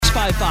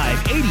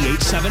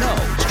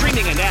855-8870.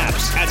 Streaming and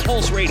apps at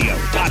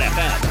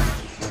pulseradio.fm.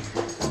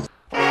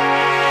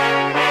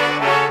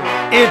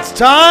 It's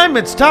time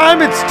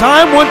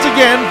once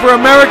again for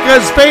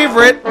America's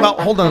favorite, well,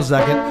 hold on a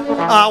second,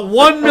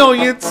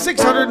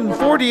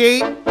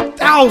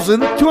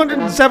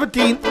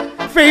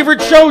 1,648,217th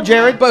favorite show,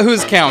 Jared. But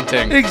who's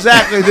counting?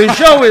 Exactly. The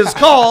show is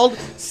called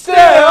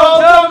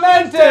Still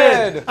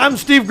Demented. I'm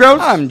Steve Gross.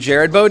 I'm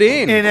Jared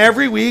Bodine. And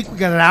every week we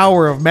got an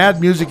hour of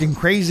mad music and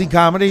crazy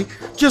comedy,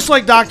 just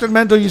like Dr.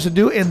 Demento used to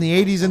do in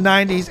the 80s and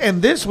 90s.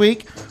 And this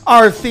week,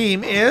 our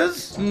theme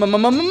is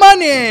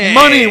money.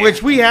 Money,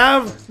 which we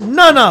have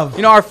none of.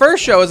 You know, our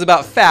first show is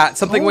about fat,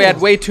 something we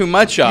had way too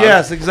much of.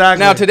 Yes, exactly.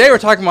 Now today we're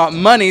talking about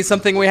money,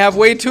 something we have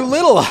way too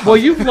little of. Well,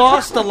 you've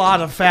lost a lot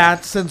of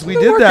fat since we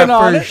did that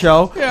first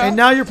show. Yeah. And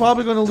now you're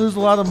probably going to lose a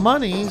lot of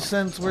money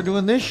since we're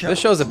doing this show. This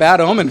show's a bad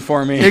omen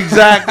for me.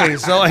 Exactly.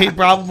 So he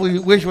probably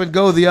wish it would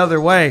go the other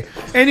way.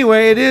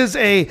 Anyway, it is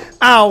a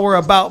hour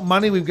about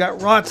money. We've got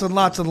lots and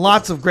lots and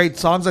lots of great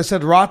songs. I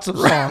said lots of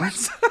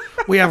songs.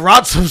 We have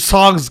lots of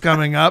songs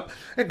coming up,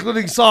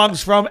 including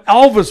songs from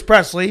Elvis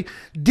Presley,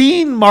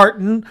 Dean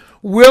Martin,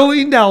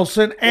 Willie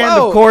Nelson, and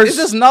of course... Is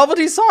this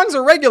novelty songs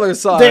or regular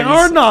songs? They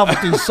are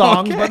novelty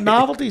songs, but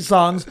novelty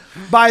songs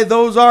by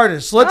those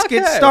artists. Let's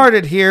get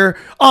started here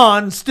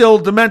on Still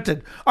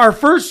Demented. Our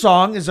first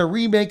song is a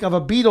remake of a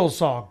Beatles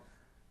song.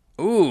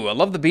 Ooh, I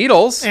love the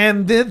Beatles.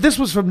 And this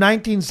was from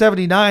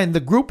 1979.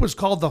 The group was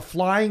called the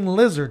Flying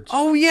Lizards.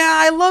 Oh, yeah,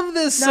 I love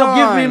this song.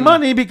 Now give me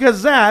money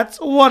because that's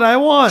what I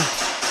want.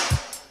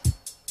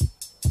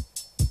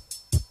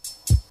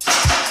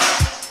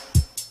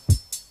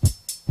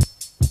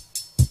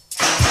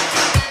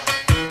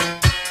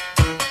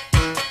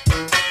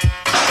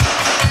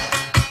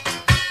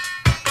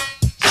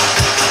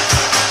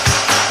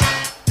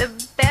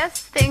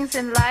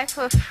 In life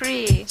for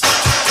free,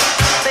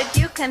 but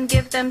you can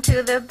give them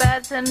to the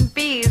birds and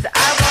bees.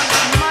 I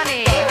want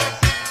money.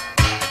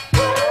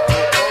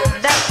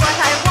 That's what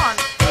I want.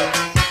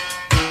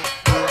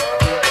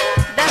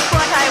 That's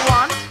what I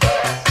want.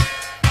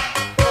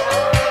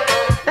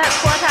 That's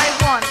what I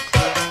want.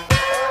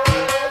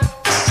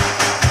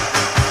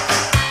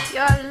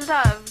 Your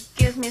love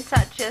gives me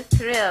such a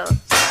thrill,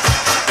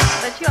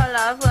 but your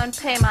love won't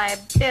pay my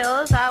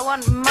bills. I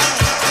want money.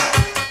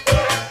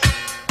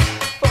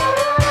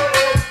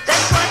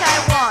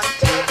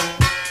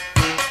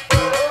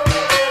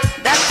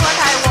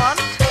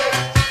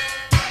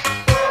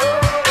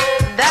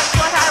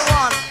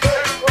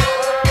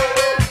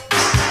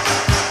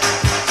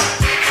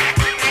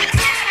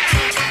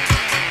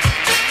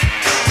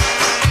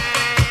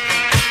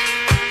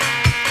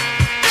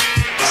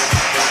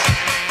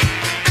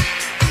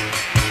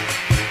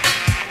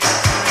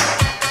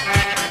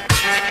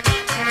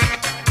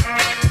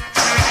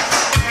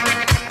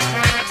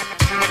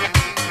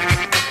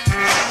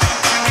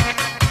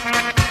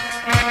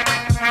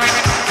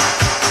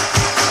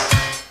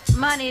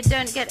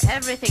 Don't get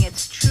everything,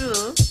 it's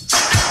true.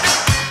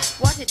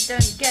 What it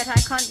don't get, I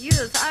can't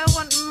use. I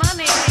want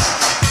money.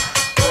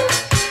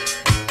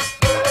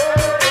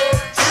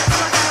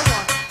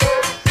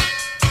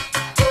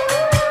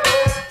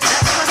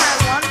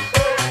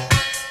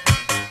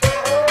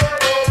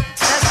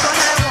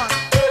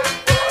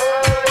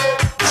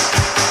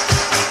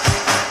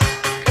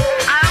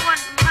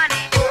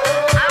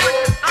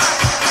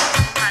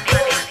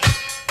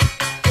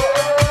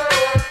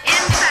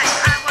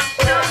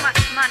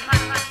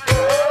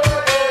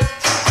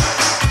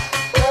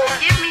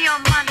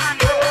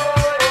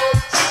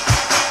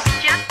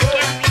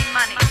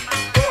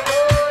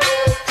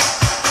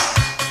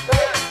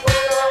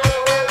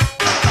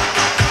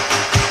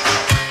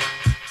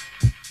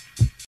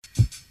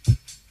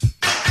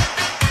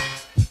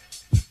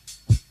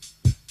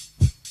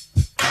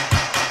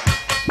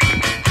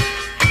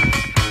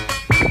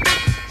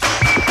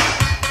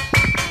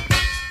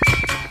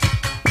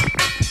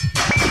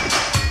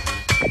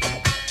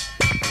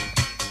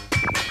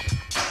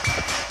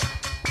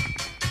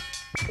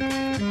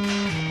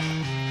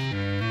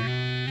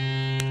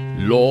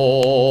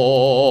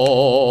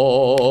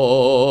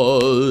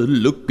 Lord,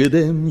 look at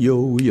them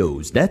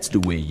yo-yos, that's the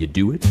way you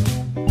do it.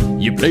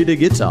 You play the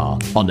guitar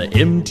on the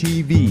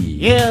MTV.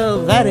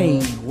 Yeah, that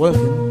ain't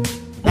working,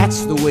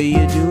 that's the way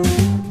you do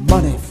it.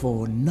 Money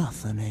for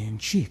nothing and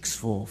chicks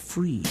for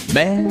free.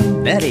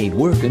 Man, that ain't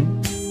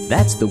working,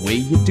 that's the way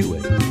you do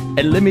it.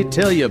 And let me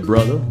tell you,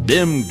 brother,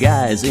 them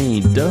guys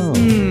ain't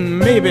dumb.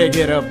 Maybe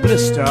get a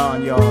blister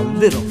on your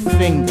little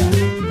finger.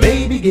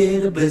 Maybe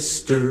get a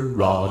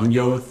blister on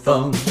your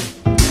thumb.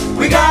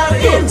 We gotta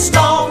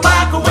install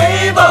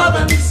microwave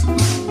ovens,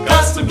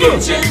 custom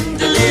kitchen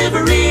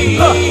delivery.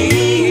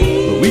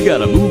 We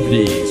gotta move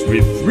these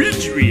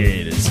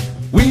refrigerators.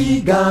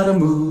 We gotta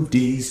move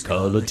these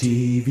color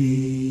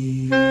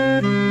TVs.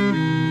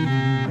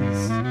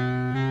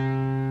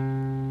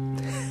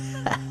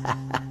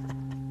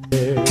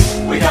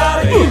 We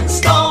gotta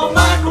install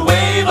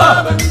microwave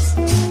ovens,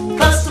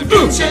 custom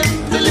kitchen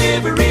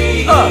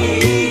delivery.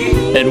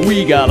 And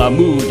we gotta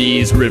move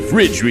these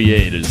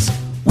refrigerators.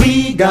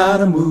 We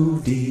gotta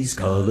move these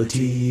color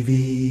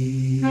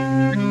TVs.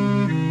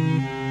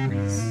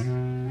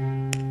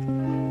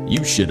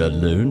 You should have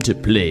learned to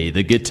play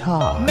the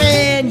guitar.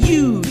 Man,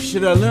 you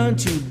should have learned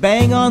to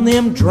bang on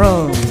them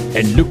drums.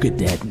 And look at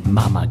that,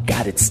 mama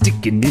got it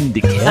sticking in the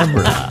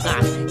camera.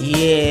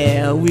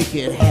 Yeah, we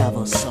could have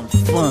us some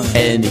fun.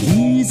 And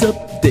he's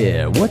up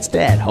there, what's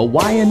that,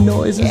 Hawaiian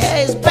noises?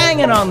 Yeah, he's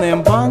banging on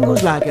them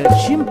bongos like a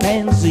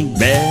chimpanzee.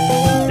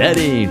 Man, that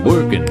ain't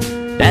working.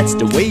 That's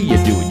the way you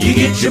do it. You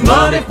get your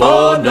money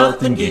for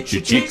nothing, get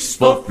your chicks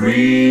for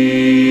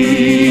free.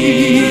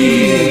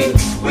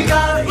 We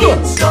gotta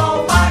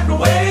install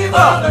microwave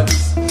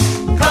ovens,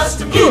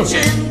 custom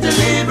kitchen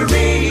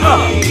delivery.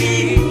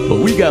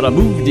 But we gotta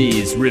move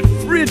these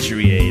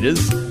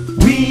refrigerators.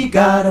 We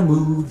gotta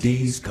move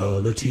these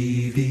color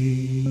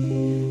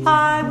TVs.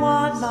 I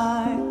want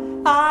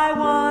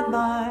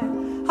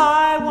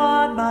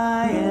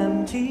my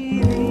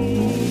MTV.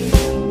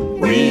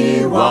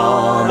 We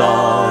want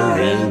our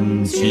MTV.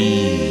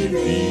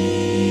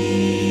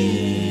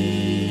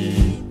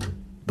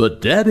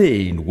 But that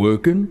ain't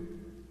working.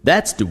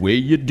 That's the way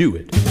you do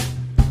it.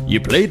 You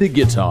play the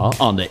guitar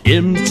on the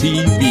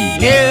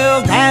MTV.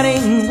 Yeah, that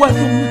ain't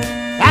working.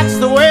 That's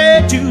the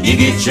way to You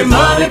get your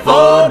money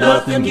for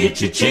nothing, get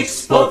your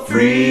chicks for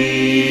free.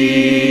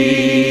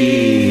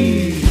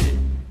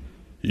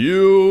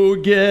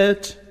 You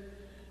get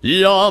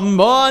your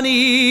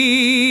money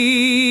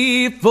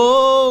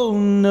for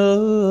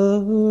nothing.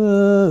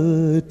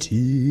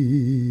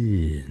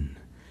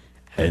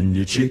 And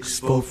your chicks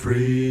for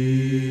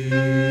free.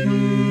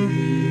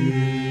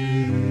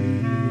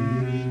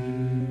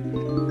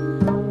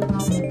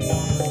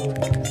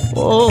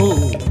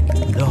 Oh,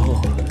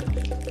 Lord.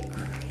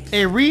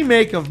 A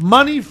remake of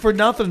Money for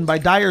Nothing by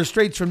Dire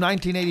Straits from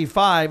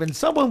 1985. And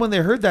someone, when they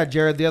heard that,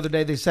 Jared, the other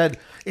day, they said,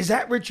 is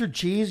that Richard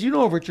Cheese? You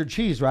know Richard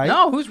Cheese, right?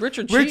 No, who's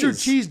Richard Cheese? Richard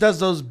Cheese does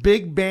those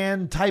big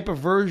band type of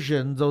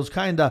versions, those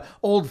kind of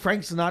old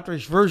Frank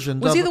Sinatra-ish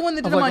versions. Was he the one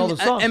that did them all on the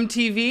songs.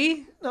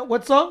 MTV? No,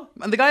 what song?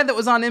 The guy that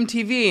was on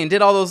MTV and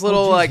did all those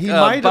little He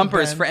might have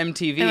bumpers been. for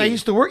MTV. And I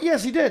used to work.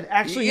 Yes, he did.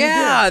 Actually, he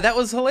yeah, did. that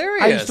was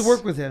hilarious. I used to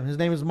work with him. His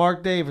name is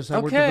Mark Davis. I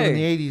worked with him in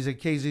the 80s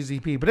at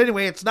KZZP. But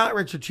anyway, it's not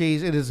Richard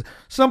Cheese. It is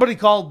somebody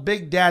called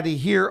Big Daddy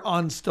here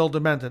on Still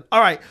Demented.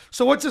 All right,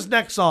 so what's this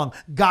next song?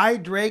 Guy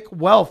Drake,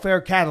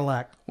 Welfare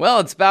Cadillac.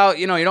 Well, it's about,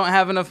 you don't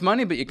have enough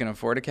money, but you can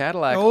afford a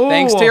Cadillac. Oh.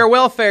 Thanks to your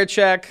welfare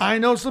check. I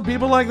know some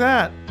people like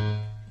that.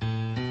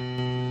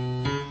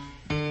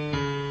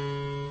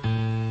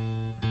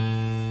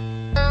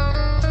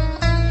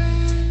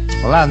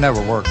 Well, I've never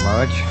worked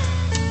much.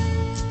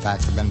 In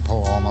fact, I've been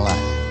poor all my life.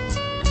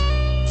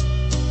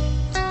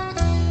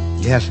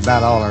 Yes,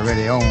 about all I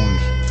really own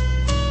is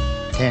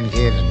 10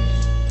 kids and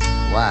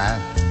a wife.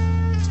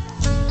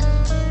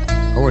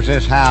 Of course,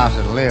 this house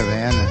that I live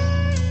in,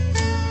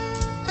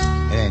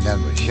 it ain't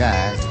nothing but a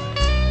shack.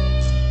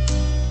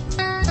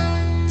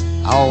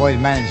 I always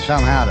manage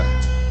somehow to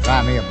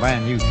buy me a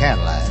brand new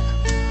Cadillac.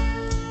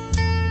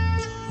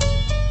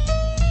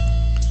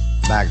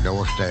 Back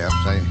door steps,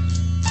 they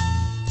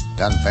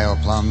done fell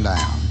plumb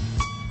down.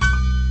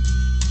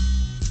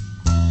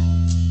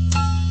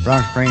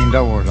 Front screen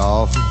doors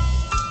off,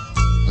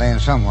 laying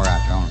somewhere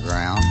out there on the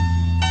ground.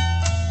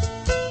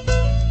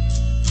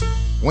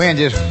 Wind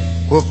just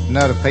whooped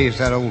another piece of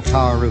that old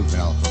tar roofing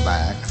off the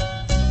back.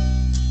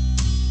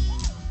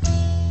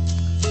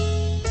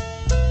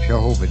 Sure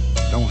hope it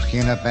don't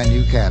skin up that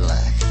new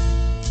Cadillac.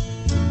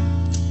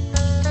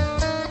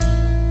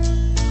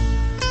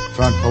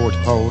 Front porch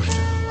post,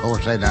 of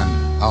course they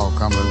done all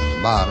come loose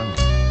the bottom.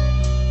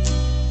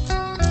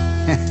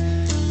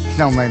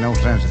 Don't make no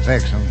sense to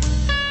fix them.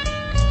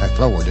 That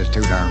floor just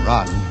too darn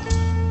rotten.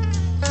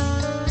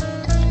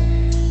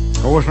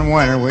 Of course, in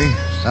winter we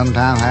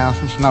sometimes have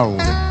some snow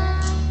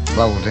that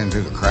blows in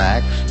through the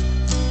cracks.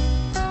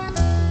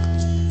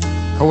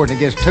 Of course, it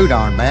gets too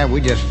darn bad,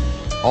 we just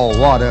all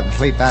wad up and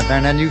sleep out there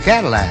in that new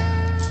Cadillac.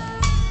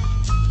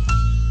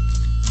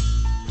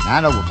 Now,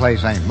 I know the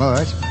place ain't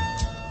much, but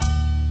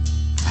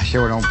I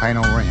sure don't pay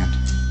no rent.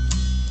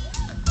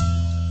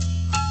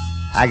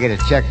 I get a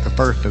check the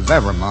first of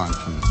every month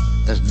from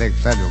this big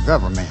federal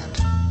government.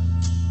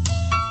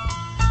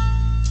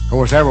 Of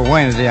course, every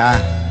Wednesday I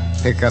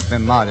pick up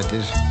them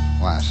commodities,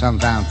 why,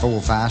 sometimes 4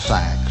 or 5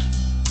 sacks.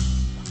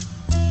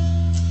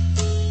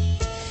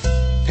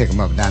 Pick them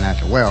up down at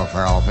the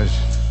welfare office.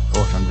 Of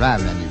course, I'm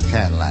driving a new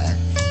Cadillac.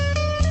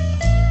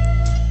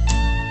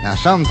 Now,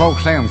 some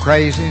folks say I'm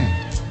crazy. In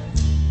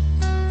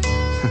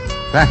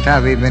fact,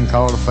 I've even been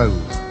called a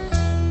fool.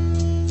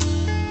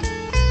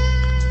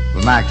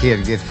 But my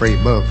kids get free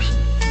books,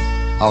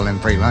 all them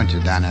free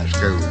lunches down at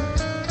school.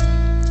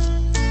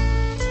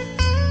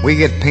 We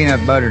get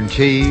peanut butter and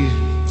cheese.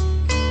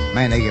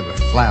 Man, they give us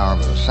flour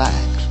by the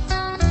sacks.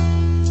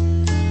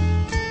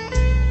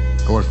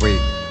 Of course, we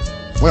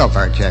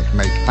welfare checks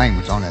make the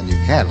payments on that new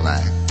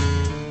Cadillac.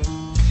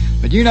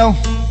 But you know,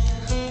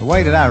 the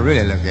way that I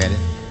really look at it,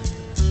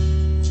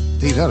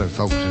 these other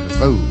folks are the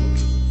fools.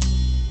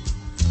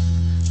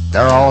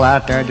 They're all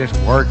out there just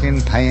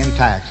working, paying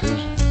taxes,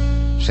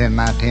 send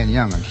my 10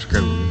 young'uns to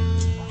school.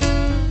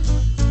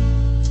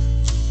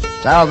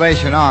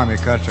 Salvation Army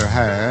cuts her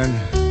hair and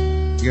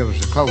give us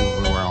the clothes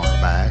we wear on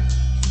her back.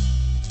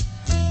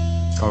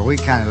 'Cause we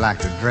kind of like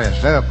to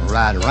dress up or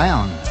ride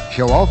around,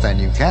 show off that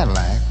new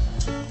Cadillac.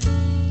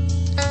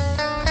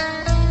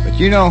 But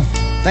you know,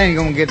 things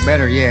gonna get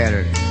better yet,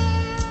 or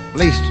at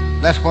least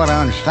that's what I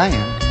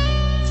understand.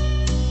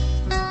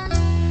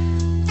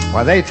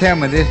 Why, they tell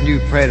me this new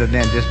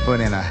president just put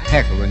in a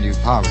heck of a new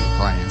poverty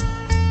plan.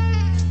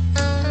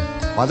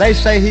 Why, they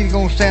say he's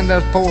gonna send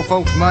us poor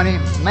folks money.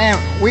 Man,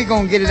 we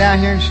gonna get it out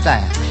here in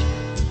stacks.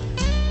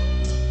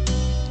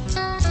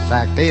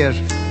 Fact is,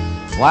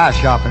 wife's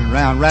shopping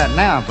around right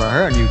now for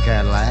her new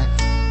Cadillac.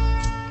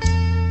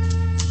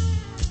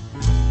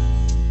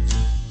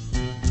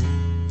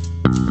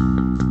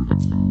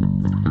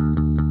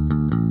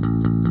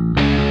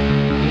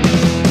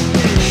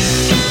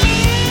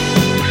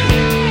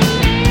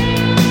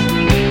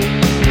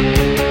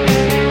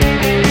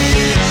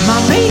 My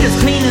maid is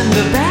cleaning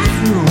the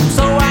bathroom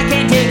so I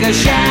can take a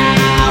shower.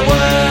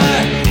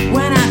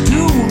 When I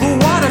do, the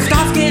water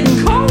starts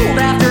getting cold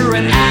after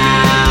an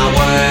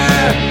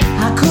hour.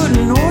 I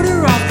couldn't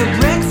order off the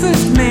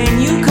breakfast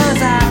menu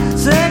 'cause I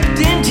slept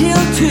until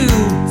 2.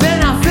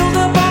 Then I filled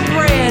up on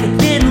bread,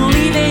 didn't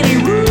leave any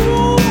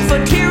room for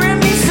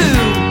tiramisu.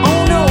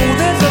 Oh no,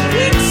 there's a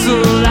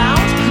pixel out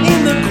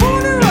in the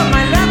corner of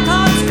my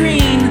laptop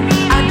screen.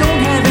 I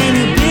don't have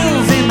any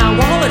bills and my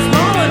wallet's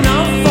small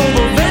enough for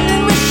the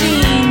vending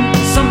machine.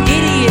 Some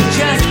idiot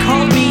just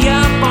called me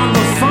up on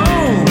the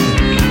phone.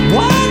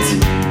 What?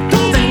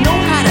 Don't they know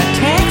how to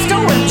text?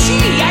 OMG,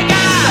 I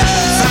got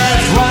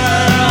first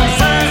world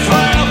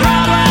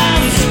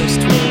problems.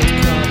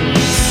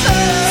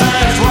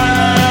 First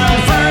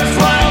world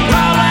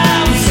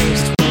problems.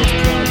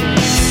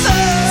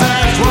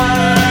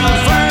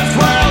 First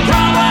world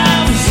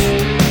problems.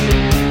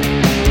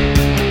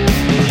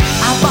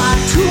 I bought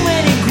too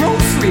many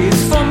groceries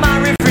for my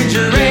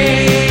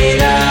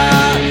refrigerator.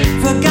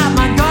 Forgot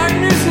my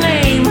gardener's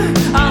name.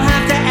 I'll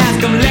have to ask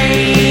him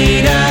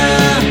later.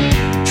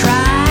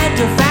 Tried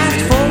to fast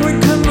forward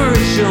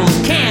commercials.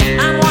 Can't.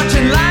 I'm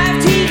watching live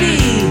TV.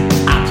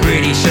 I'm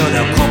pretty sure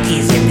the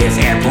cookies in this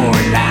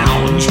airport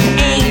lounge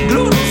ain't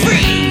gluten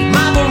free.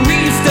 My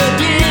barista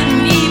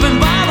didn't even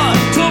bother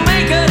to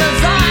make a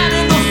design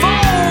in the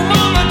foam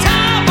on the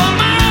top of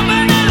my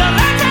vanilla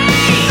latte.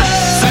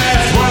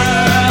 First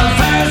world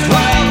problems. First world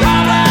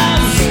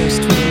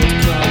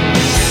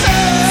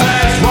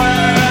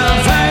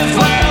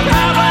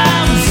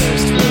problems.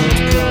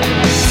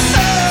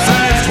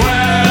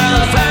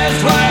 First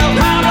world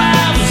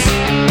problems.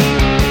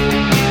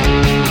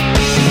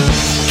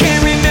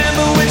 Can't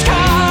remember which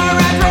car I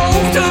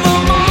drove to the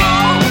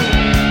mall.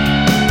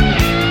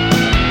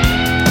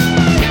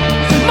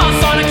 My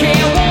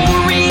Sonicare won't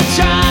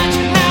recharge.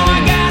 Now I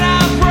gotta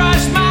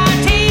brush my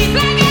teeth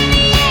like an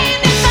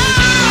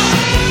Neanderthal.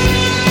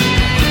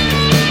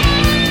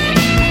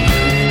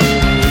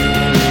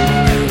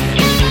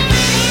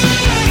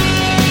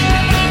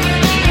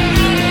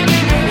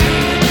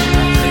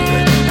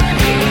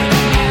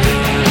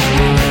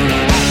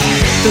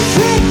 The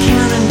thread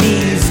count on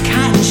these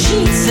cotton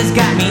sheets has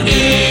got me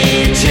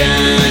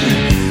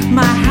itching.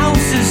 My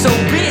house is so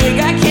big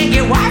I can't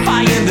get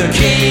Wi-Fi in the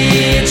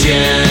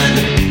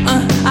kitchen.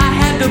 I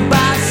had to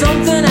buy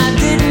something I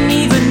didn't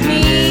even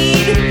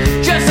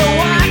need just so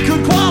I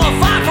could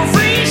qualify for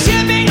free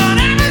shipping on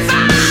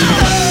Amazon.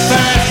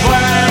 First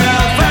world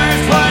problems.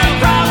 First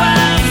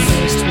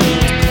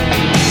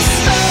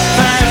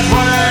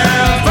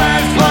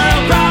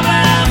world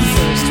problems.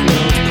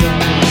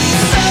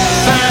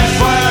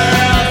 First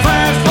world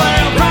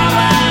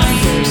problems.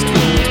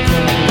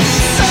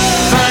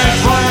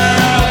 First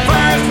world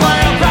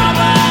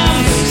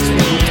problems.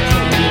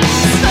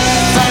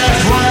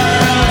 First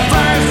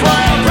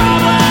world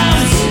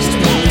problems.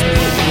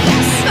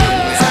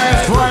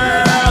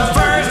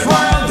 First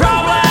world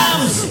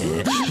problems.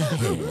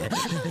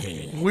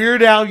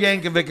 Weird Al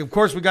Yankovic. Of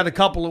course, we got a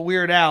couple of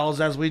Weird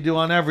Als, as we do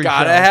on every show.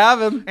 Gotta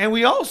have him. And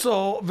we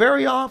also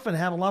very often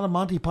have a lot of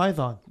Monty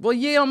Python. Well,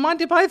 yeah,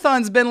 Monty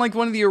Python's been like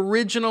one of the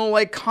original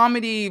like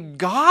comedy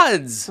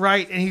gods.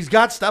 Right, and he's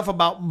got stuff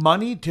about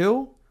money,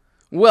 too.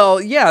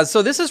 Well, yeah,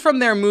 so this is from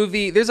their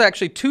movie. There's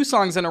actually 2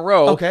 songs in a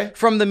row Okay.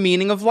 from The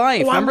Meaning of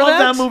Life. Oh, I Remember love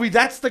that movie.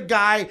 That's the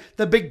guy,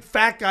 the big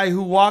fat guy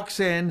who walks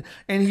in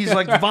and he's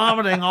like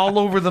vomiting all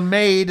over the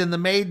maid and the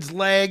maid's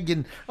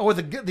leg or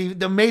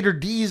the maitre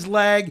d's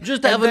leg.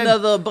 Just And have then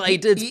another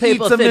bite. It's he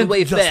paper eats them thin in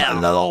wafer. just a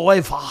little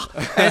wafer.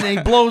 And he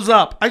blows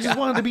up. I just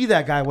wanted to be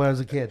that guy when I was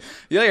a kid.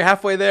 Yeah, you're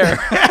halfway there.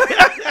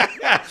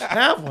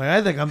 Halfway.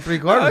 I think I'm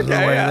 3/4 of the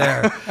way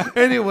there.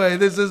 Anyway,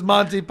 this is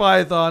Monty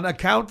Python,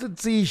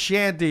 Accountancy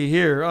Shanty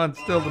here on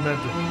Still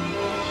Demented.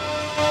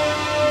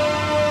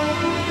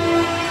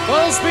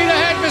 Full speed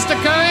ahead, Mr.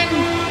 Cohen.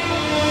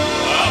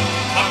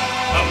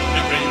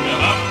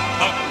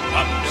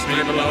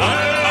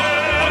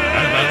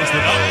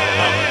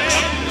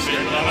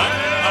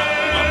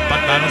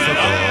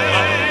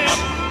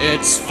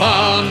 It's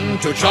fun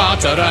to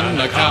charter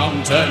an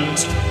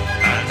accountant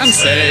and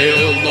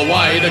sail the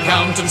wide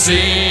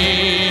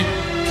accountancy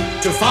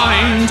to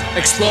find,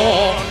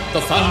 explore the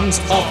funds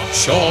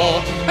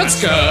offshore and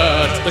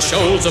skirt the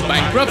shoals of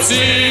bankruptcy.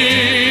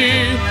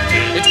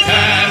 It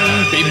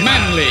can be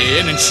manly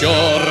in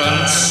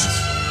insurance.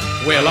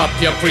 We'll up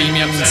your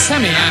premiums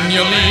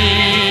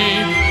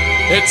semi-annually.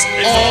 It's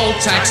all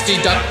tax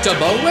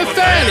deductible. We're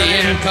fairly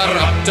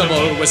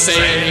incorruptible. We're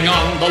sailing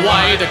on the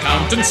wide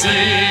accountancy.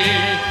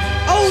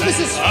 Oh,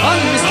 this is fun,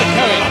 Mr.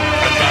 Cohen.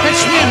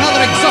 Fetch me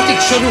another exotic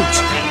cheroot.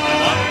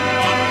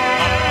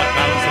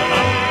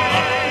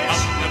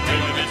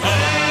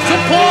 To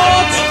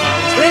port!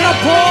 Bring a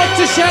port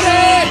to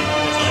sherry!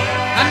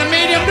 And the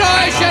medium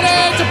dry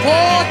sherry to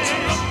port!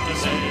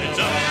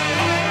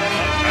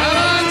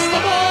 Balance the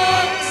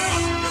boats!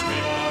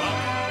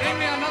 Bring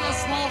me another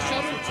small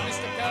cheroot,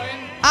 Mr. Cohen.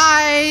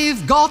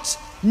 I've got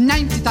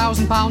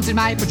 90,000 pounds in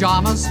my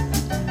pajamas.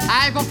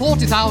 I've got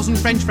 40,000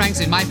 French francs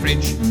in my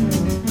fridge.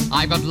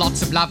 I've got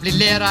lots of lovely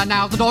lira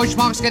now. The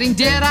Deutschmark's getting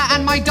dearer,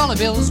 and my dollar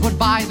bills would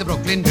buy the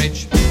Brooklyn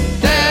Bridge.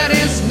 There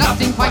is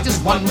nothing quite as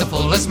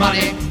wonderful as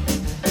money.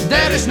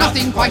 There is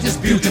nothing quite as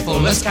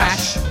beautiful as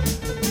cash.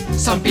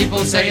 Some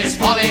people say it's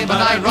folly,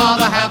 but I'd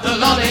rather have the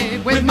lolly.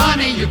 With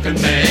money you can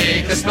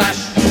make a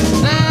splash.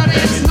 There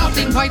is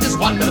nothing quite as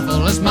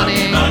wonderful as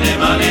money. Money,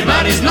 money,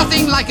 there is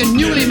nothing like a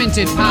newly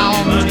minted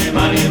pound. Money,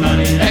 money,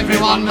 money.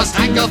 Everyone must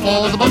hanker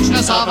for the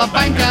butchness of a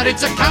banker.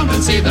 It's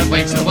accountancy that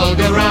makes the world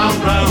go round.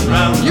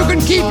 You can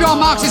keep your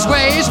Marxist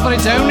ways, but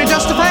it's only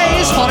just a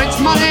phase. For it's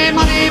money,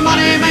 money,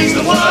 money makes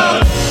the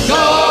world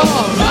go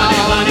round.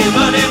 Money,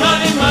 money,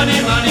 money, money,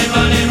 money,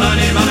 money,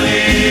 money,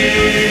 money.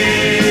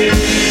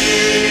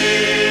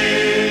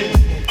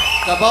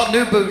 I bought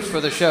new boots for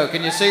the show.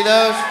 Can you see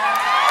those?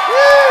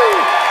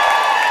 Woo!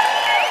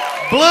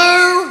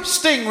 Blue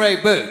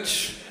Stingray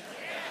boots.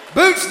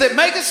 Boots that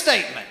make a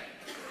statement.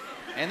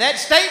 And that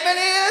statement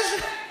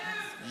is,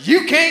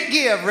 you can't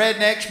give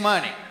rednecks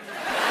money.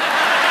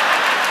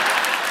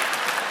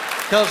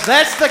 Because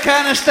that's the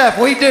kind of stuff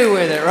we do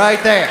with it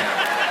right there.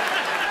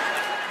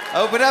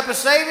 Open up a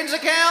savings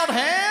account?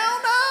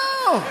 Hell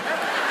no.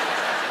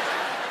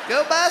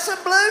 Go buy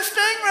some Blue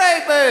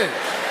Stingray boots.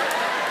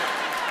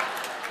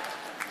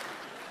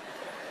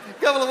 A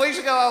couple of weeks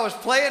ago, I was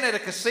playing at a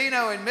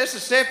casino in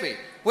Mississippi,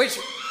 which...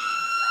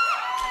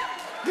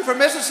 You from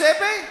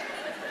Mississippi?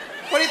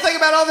 What do you think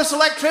about all this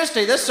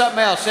electricity? This is something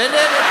else, isn't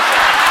it?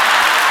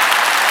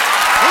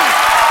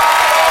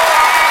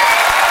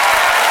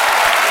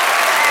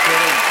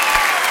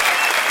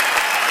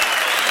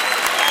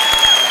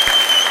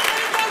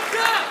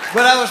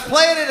 But I was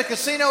playing at a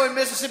casino in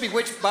Mississippi,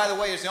 which, by the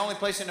way, is the only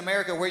place in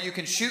America where you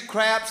can shoot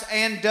craps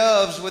and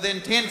doves within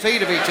 10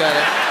 feet of each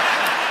other.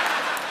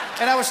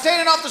 And I was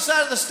standing off the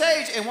side of the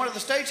stage, and one of the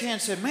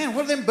stagehands said, "Man,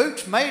 what are them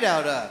boots made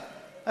out of?"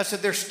 I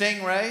said, "They're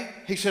Stingray."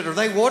 He said, "Are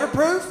they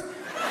waterproof?"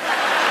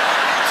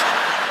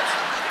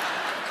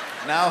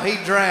 No, he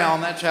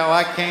drowned. That's how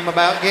I came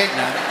about getting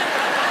them.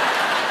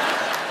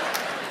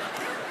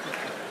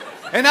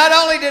 And not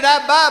only did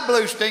I buy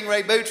Blue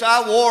Stingray boots,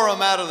 I wore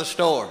them out of the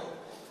store.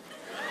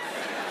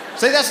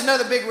 See, that's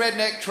another big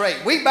redneck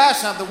trait. We buy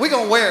something, we're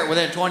going to wear it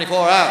within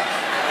 24 hours.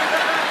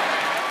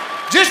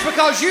 Just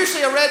because you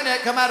see a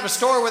redneck come out of a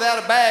store without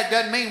a bag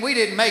doesn't mean we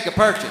didn't make a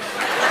purchase.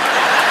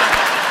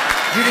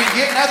 You didn't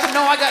get nothing?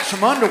 No, I got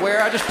some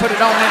underwear. I just put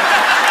it on there.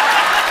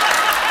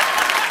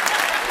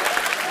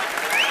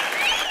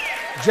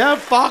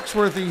 Jeff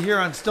Foxworthy here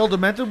on Still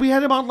Demented. We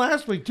had him on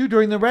last week, too,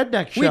 during the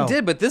Redneck Show. We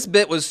did, but this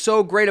bit was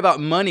so great about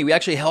money, we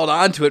actually held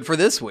on to it for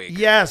this week.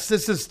 Yes,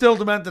 this is Still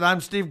Demented. I'm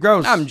Steve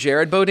Gross. I'm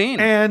Jared Bodine.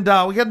 And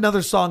we got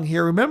another song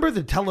here. Remember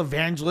the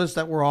televangelists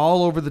that were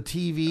all over the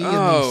TV in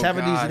the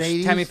 70s and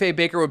 80s? Tammy Faye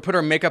Baker would put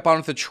her makeup on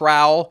with a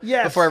trowel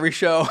before every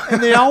show.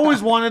 And they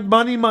always wanted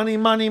money, money,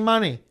 money,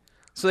 money.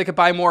 So they could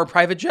buy more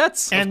private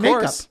jets, and of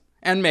course.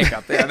 And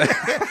makeup.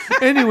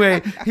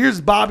 Anyway, here's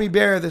Bobby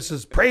Bear. This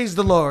is Praise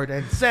the Lord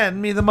and Send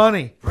Me the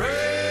Money.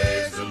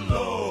 Praise the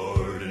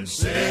Lord and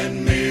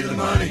send me the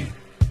money.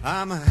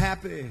 I'm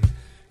happy.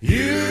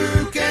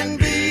 You can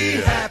be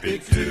happy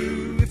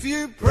too if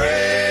you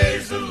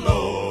praise the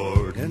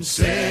Lord and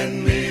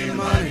send me the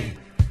money.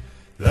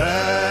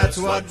 That's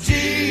what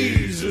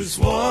Jesus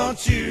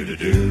wants you to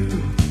do.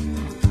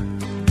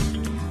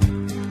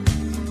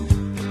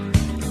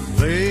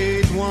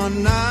 Late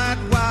one night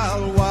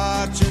while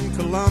watching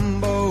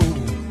Columbo,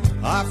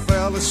 I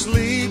fell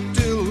asleep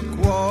till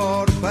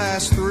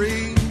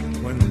 3:15,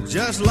 when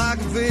just like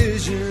a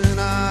vision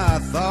I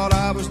thought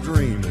I was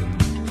dreaming.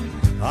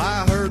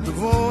 I heard the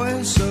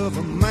voice of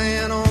a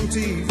man on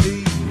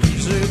TV. He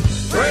said,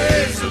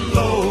 praise the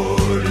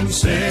Lord and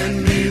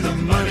send me the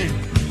money.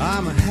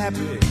 I'm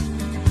happy.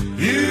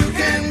 You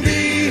can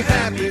be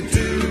happy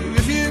too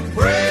if you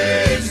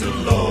praise the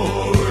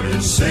Lord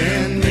and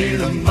send me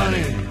the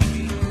money.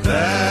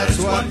 That's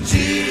what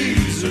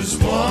Jesus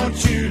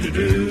wants you to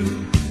do.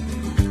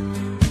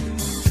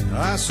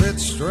 I sat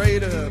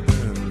straight up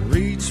and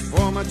reached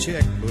for my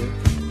checkbook.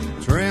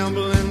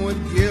 Trembling with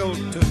guilt,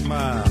 took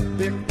my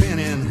big pen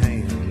in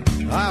hand.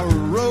 I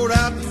wrote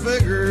out the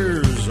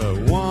figures,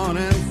 1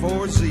 and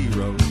 4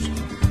 zeros.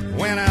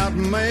 Went out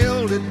and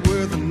mailed it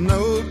with a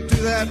note to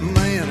that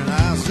man, and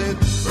I said,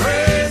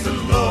 praise the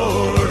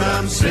Lord,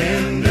 I'm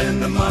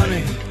sending the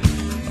money.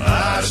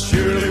 I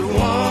surely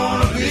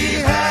want to be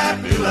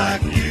happy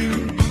like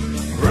you.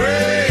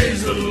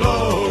 Praise the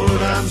Lord,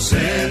 I'm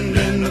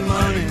sending the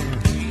money.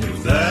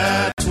 If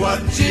that's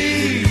what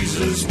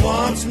Jesus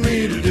wants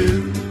me to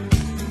do.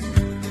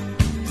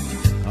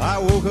 I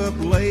woke up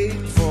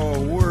late for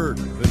work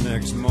the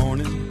next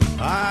morning.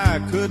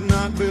 I could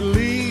not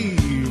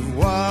believe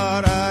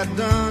what I'd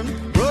done.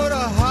 Wrote a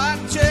hot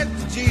check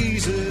to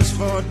Jesus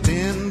for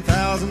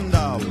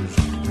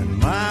 $10,000, and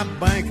my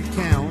bank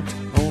account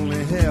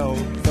only held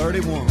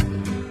 31.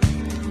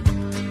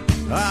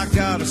 I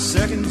got a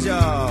second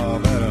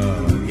job at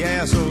a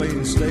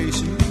gasoline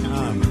station.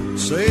 I'm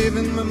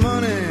saving my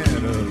money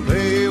to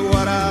pay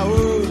what I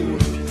owe.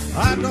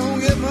 I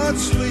don't get much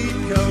sleep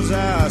 'cause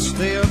I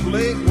stay up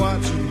late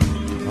watching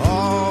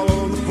all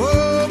of the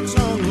folks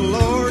on the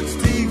Lord's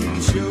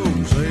TV show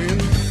saying,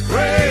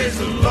 praise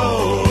the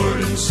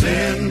Lord and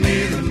send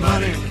me the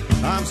money.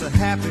 I'm so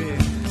happy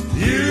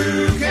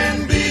you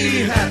can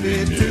be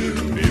happy too.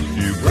 If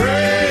you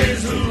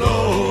praise the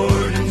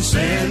Lord and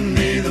send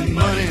me the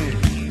money,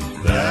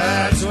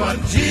 that's what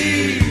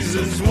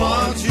Jesus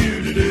wants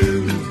you to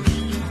do.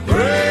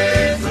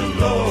 Praise the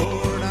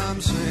Lord, I'm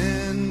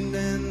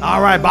sending.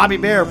 All right, Bobby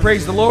Bear,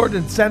 praise the Lord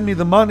and send me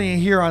the money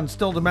here on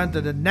Still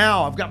Demented. And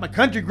now I've got my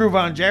country groove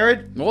on,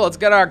 Jared. Well, let's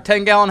get our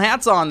 10-gallon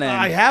hats on then.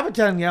 I have a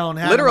 10-gallon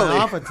hat Literally. in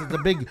my office. It's the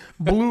big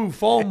blue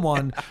foam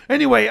one.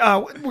 Anyway,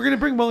 we're going to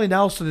bring Willie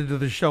Nelson into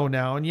the show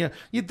now. And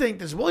you'd think,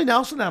 does Willie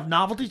Nelson have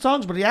novelty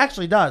songs? But he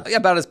actually does. Yeah,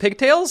 about his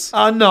pigtails?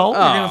 No, we're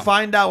going to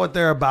find out what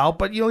they're about.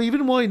 But,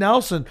 even Willie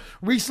Nelson,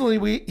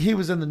 recently he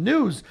was in the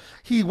news.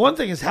 One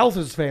thing, his health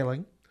is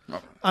failing.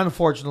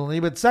 Unfortunately,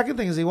 but second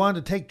thing is he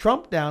wanted to take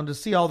Trump down to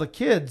see all the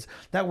kids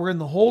that were in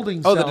the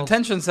holding cells. Oh, the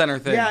detention center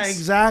things. Yeah,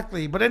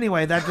 exactly. But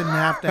anyway, that didn't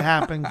have to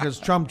happen because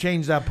Trump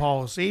changed that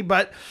policy.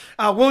 But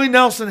Willie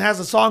Nelson has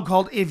a song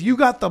called "If You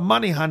Got the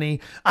Money, Honey,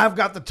 I've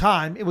Got the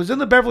Time." It was in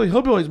the Beverly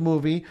Hillbillies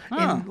movie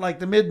in like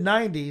the mid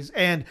 '90s,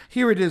 and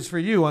here it is for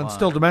you on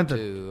Still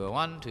Demented.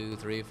 1, 2,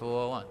 3,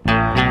 4, 1.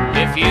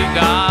 If you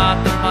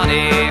got the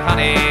money,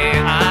 honey,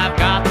 I've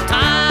got the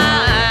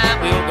time.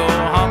 We'll go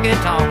honky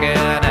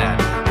tonkin' and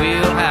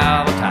we'll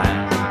have a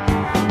time.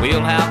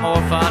 We'll have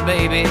more fun,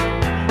 baby,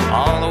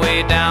 all the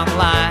way down the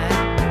line.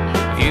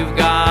 If you've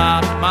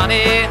got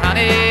money,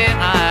 honey,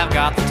 I've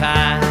got the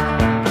time.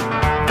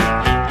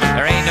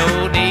 There ain't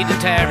no need to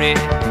tarry.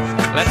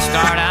 Let's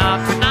start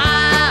out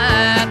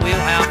tonight. We'll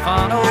have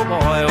fun, oh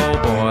boy,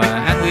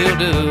 and we'll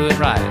do it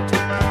right.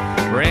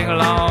 Bring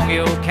along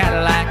your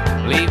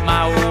Cadillac, leave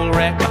my old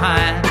wreck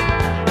behind.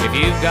 If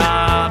you've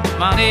got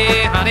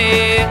money,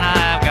 honey,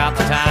 I've got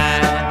the time.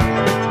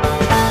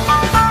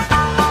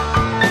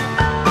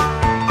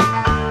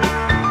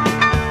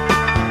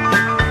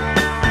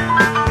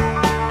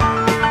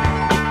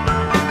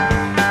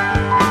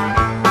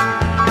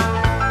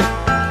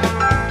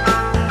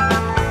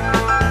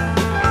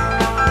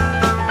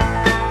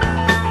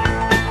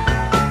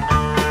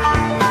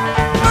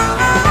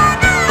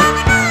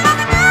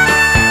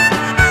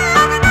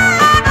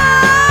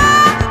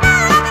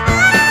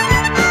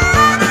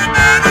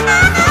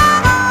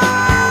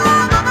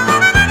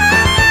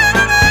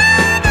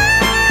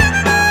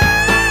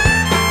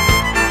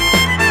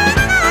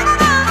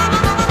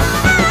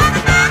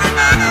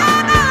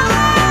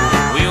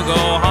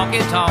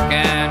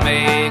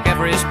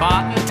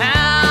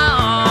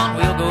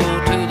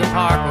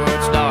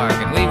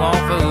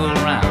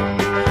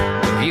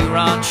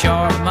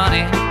 Short of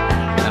money,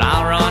 and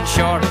I'll run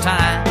short of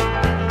time.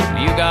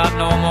 You got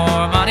no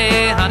more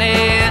money, honey,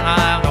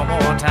 I've no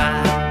more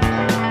time.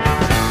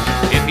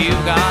 If you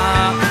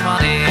got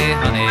money,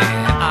 honey,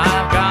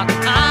 I've got the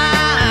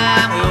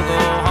time. We'll go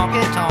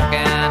honky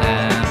tonkin'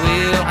 and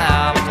we'll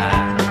have a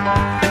time.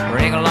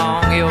 Bring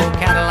along your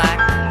Cadillac,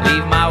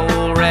 leave my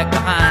old wreck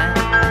behind.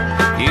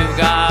 You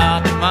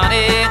got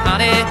money,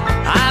 honey,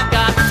 I've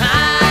got the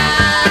time.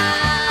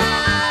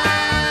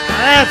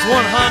 That's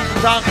one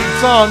honky-tonkin'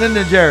 song, isn't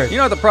it, Jared? You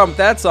know what the problem with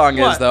that song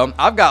is, though?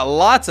 I've got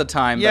lots of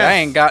time, but I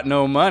ain't got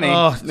no money.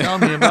 Oh, tell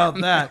me about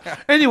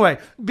that. Anyway,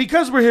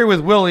 because we're here with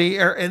Willie,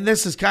 and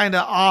this is kind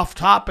of off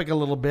topic a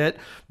little bit,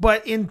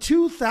 but in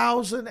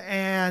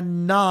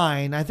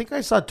 2009, I think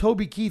I saw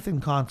Toby Keith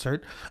in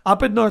concert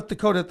up in North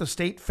Dakota at the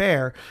State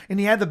Fair, and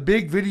he had the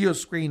big video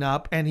screen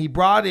up, and he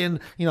brought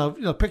in,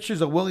 pictures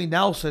of Willie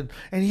Nelson,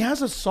 and he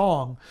has a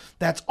song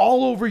that's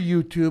all over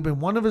YouTube in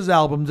one of his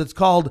albums. It's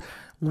called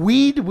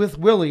Weed with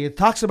Willie. It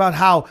talks about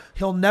how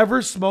he'll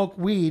never smoke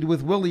weed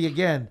with Willie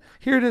again.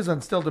 Here it is on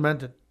Still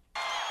Demented.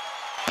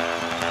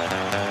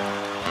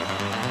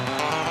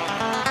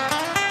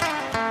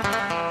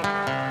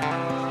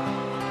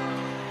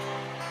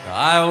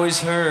 I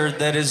always heard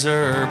that his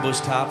herb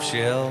was top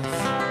shelf,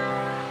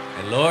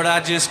 and Lord, I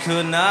just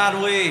could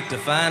not wait to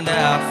find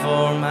out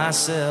for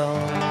myself.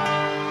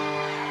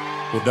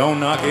 Well,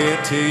 don't knock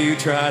it till you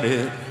tried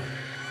it,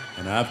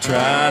 and I've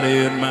tried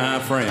it, my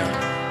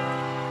friend.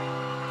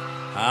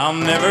 I'll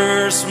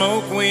never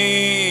smoke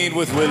weed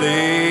with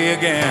Willie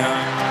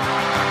again.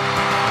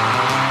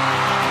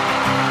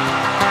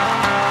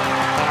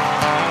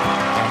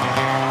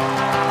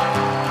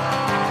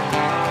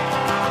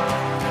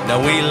 Now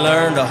we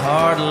learned a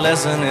hard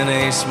lesson in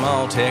a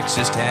small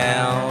Texas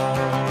town.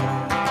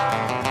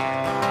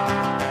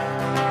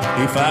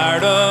 He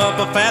fired up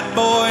a fat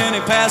boy and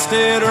he passed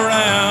it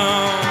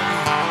around.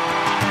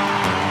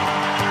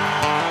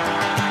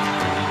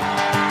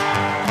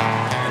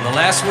 And the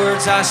last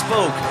words I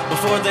spoke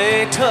before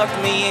they tucked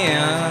me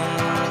in,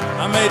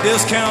 I may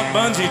discount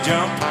bungee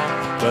jump,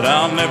 but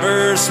I'll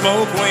never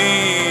smoke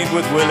weed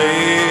with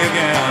Willie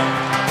again.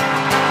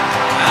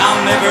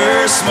 I'll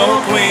never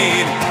smoke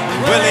weed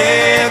with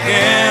Willie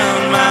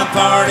again. My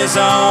party's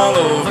all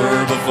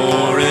over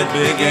before it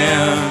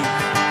began.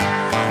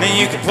 Now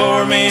you can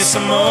pour me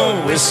some more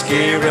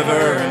Whiskey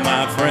River,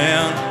 my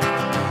friend,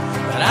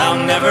 but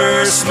I'll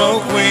never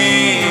smoke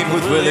weed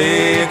with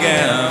Willie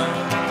again.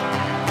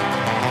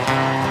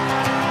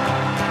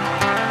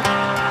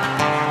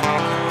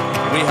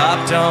 We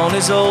hopped on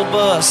his old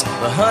bus,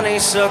 the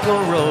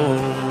Honeysuckle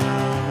Rose.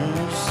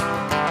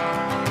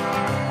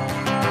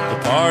 The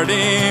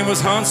party was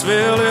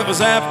Huntsville, it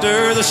was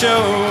after the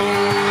show.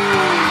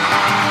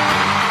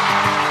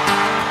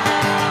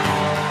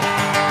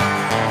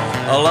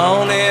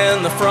 Alone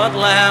in the front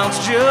lounge,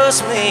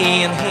 just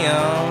me and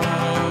him.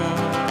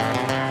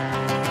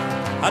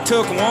 I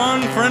took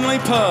one friendly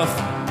puff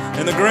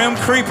and the grim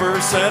creeper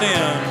set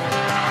in.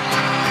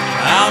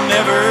 I'll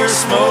never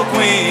smoke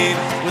weed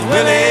with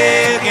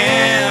Willie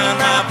again.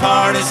 My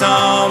party's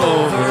all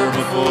over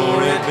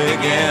before it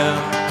began.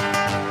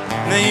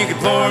 Now you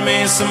can pour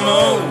me some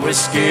more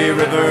Whiskey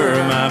River,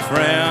 my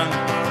friend,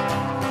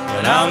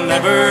 but I'll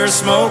never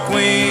smoke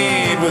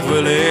weed with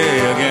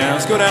Willie again.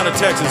 Let's go down to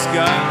Texas,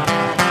 guys.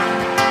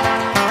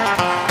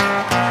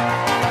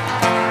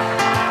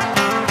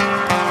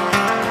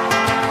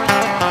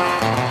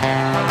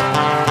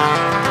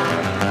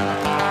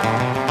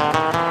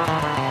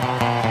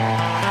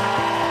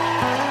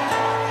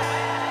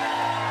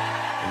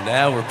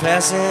 Now we're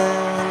passing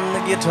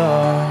the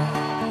guitar,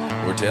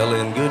 we're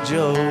telling good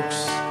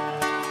jokes.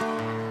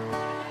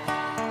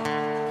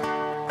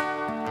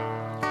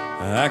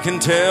 I can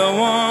tell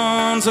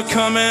one's a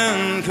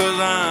comin' 'cause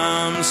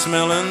I'm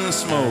smelling the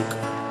smoke.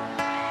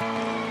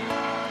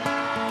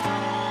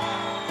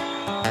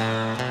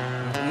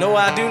 No,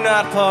 I do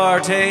not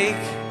partake,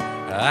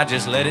 I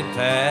just let it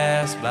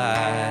pass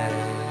by.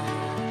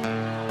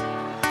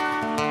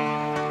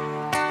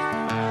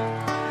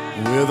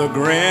 With a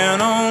grin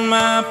on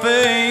my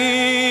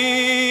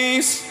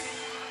face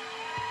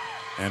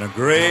and a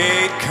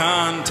great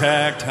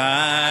contact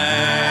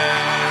high.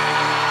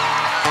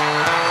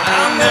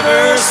 I'll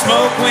never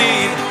smoke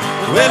weed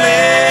with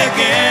Willie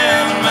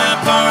again. My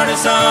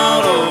party's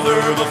all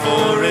over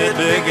before it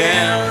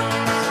began.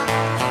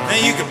 Now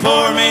you can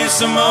pour me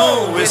some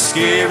more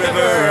Whiskey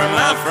River,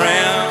 my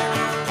friend,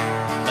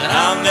 but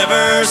I'll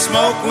never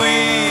smoke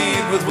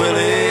weed with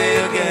Willie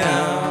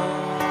again.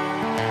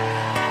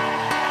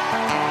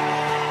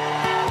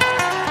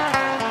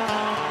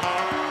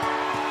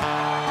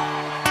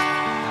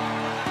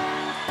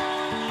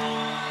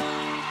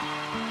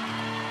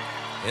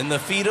 In the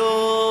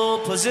fetal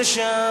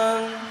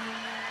position,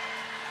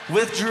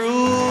 with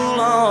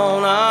drool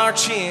on our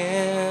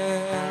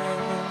chin,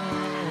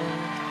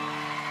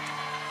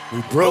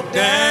 we broke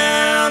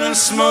down and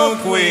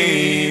smoked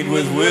weed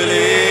with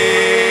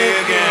Willie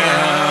again.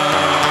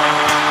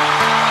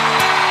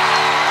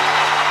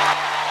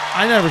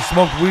 I never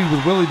smoked weed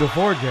with Willie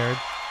before, Jared.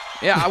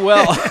 Yeah,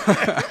 well,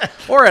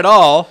 or at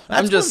all.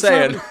 I'm just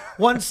saying.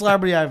 One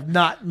celebrity I've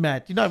not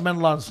met. You know, I've met a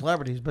lot of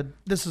celebrities, but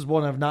this is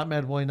one I've not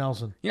met, Willie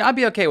Nelson. You know, I'd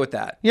be okay with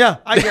that. Yeah,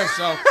 I guess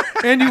so.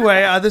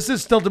 Anyway, this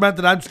is Still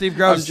Demented. I'm Steve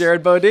Gross. I'm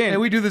Jared Bodine.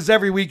 And we do this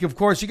every week, of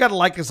course. You got to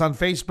like us on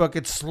Facebook.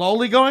 It's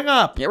slowly going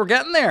up. Yeah, we're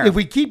getting there. If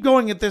we keep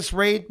going at this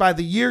rate, by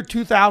the year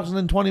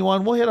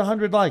 2021, we'll hit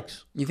 100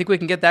 likes. You think we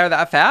can get there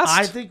that fast?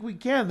 I think we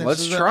can. This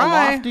Let's is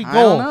try. a lofty goal. I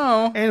don't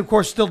know. And, of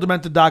course,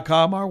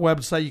 stilldemented.com, our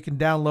website. You can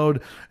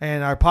download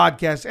and our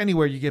podcast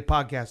anywhere you get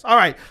podcasts. All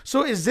right.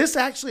 So is this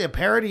actually a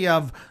parody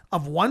of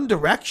One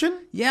Direction?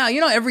 Yeah, you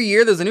know, every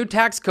year there's a new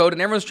tax code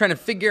and everyone's trying to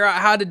figure out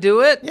how to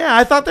do it. Yeah,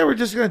 I thought they were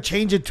just going to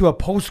change it to a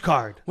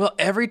postcard. Well,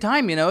 every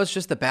time, you know, it's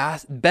just the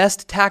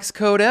best tax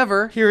code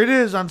ever. Here it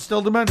is on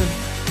Still Demented.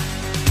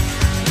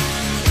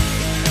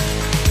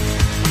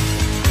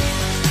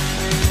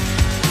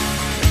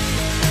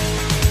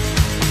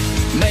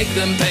 Make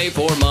them pay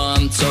for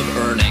months of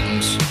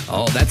earnings.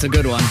 Oh, that's a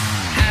good one.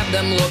 Have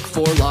them look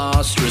for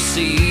lost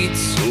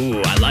receipts.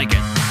 Ooh, I like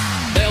it.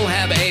 They'll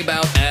have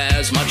about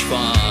as much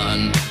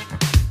fun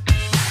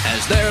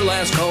as their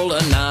last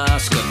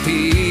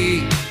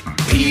colonoscopy.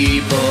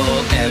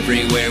 People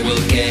everywhere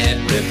will get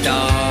ripped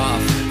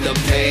off the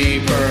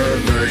paper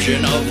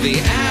version of the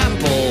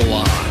Apple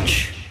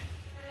Watch.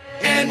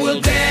 And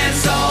we'll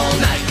dance all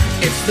night.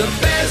 It's the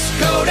best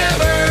code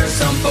ever.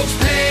 Some folks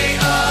pay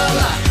a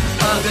lot,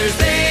 others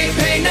they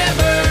pay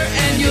never.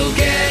 And you'll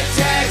get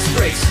tax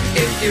breaks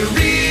if you're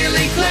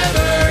really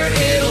clever.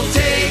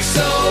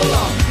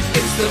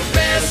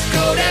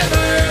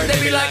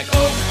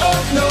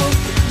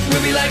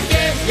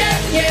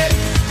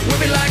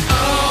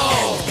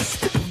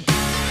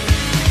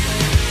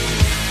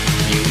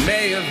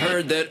 have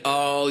heard that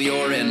all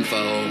your info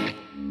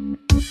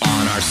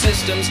on our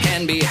systems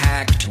can be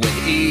hacked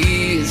with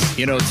ease.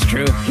 You know it's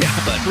true. Yeah,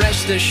 but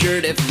rest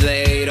assured if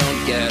they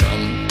don't get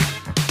them,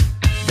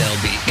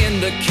 they'll be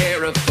in the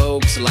care of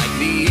folks like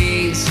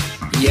these.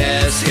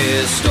 Yes,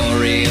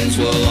 historians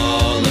will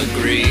all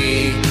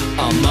agree,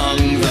 among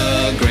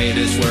the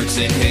greatest works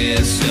in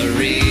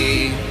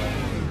history.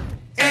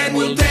 And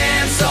we'll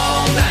dance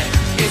all night,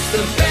 it's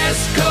the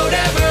best code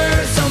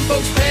ever. Some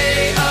folks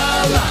pay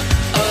a lot,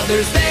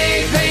 others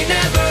they pay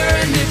never.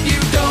 And if you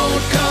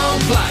don't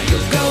comply,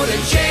 you'll go to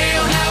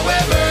jail.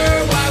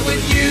 However, why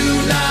would you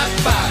not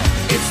buy?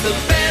 It's the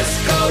best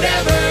code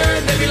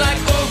ever. They'd be like,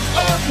 oh,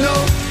 oh, no.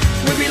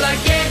 We'd be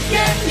like, yeah,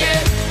 yeah,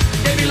 yeah.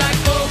 They'd be like,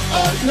 oh,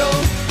 oh, no.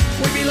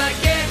 We'd be like,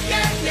 yeah,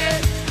 yeah, yeah.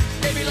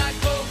 They'd be like,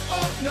 oh,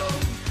 oh, no.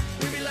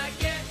 We'd be like,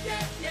 yeah,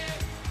 yeah, yeah.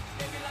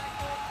 They'd be like,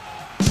 oh.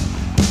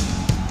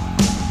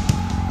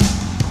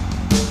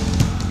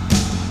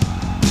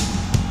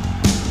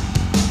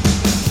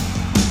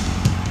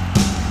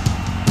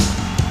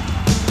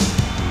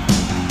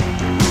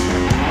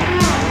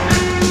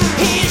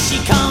 Here she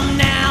come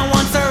now,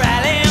 wants her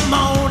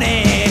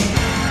alimony,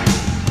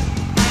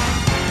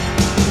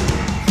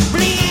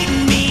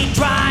 bleeding me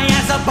dry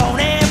as a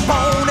bony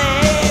pony.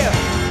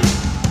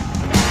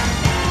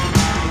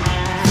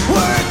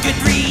 Working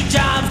 3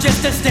 jobs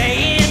just to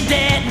stay in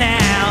debt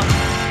now.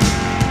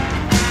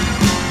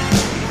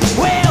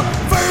 Well,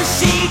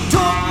 first she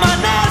took my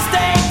nest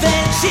egg,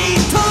 then she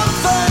took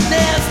the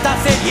nest. I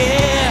said,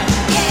 yeah,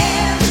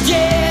 yeah,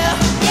 yeah,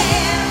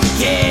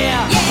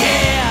 yeah,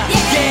 yeah,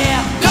 yeah.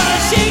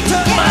 'Cause she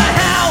took my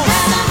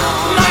house,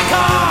 my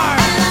car,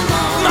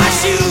 my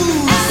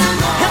shoes,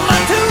 and my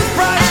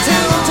toothbrush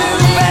too. Too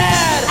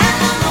bad,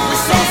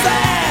 so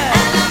sad.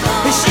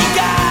 She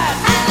got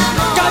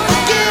the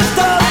gift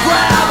of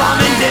grab. I'm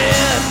in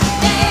debt,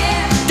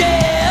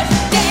 debt,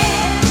 debt,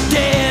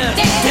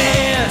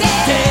 debt,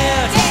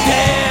 debt,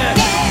 debt.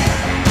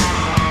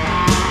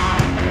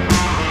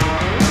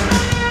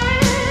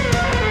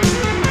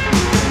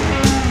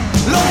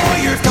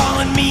 Lawyers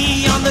calling me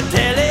on the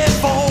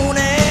telephone,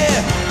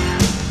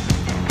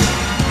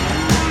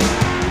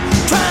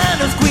 trying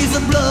to squeeze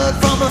the blood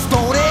from a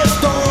stony,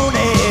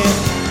 stony.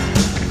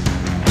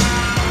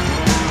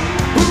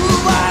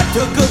 Ooh, I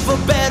took her for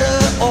better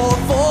or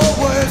for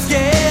worse,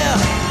 yeah.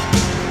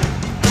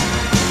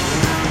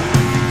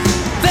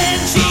 Then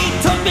she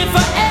took me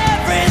for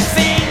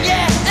everything,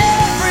 yeah,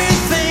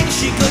 everything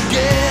she could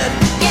get.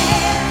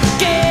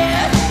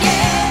 Get,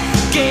 get,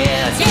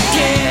 get,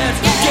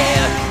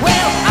 get.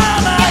 Well,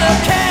 I'm out of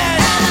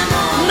cash,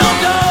 no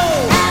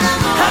dough,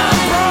 I'm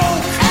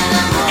broke.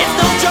 It's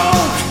no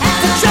joke,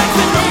 the check's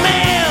in the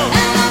mail.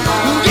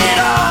 Get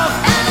off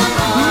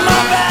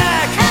my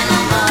back,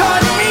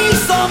 cut me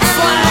some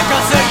slack.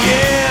 I said,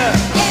 yeah,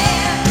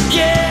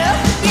 yeah,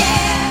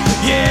 yeah,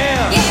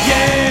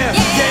 yeah,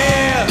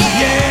 yeah,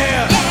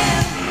 yeah.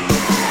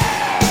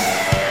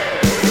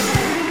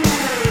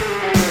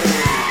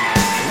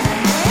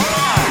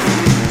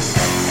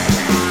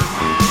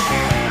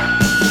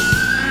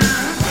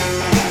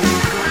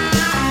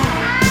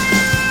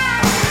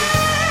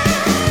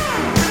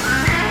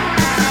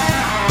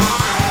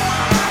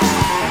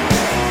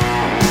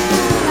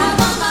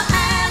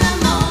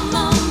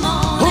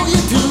 Oh,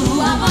 you do?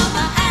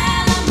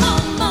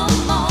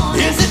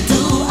 Is it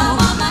do?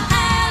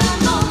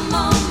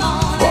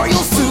 Or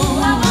you'll sue?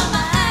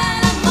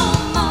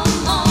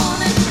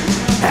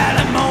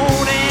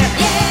 Alimony,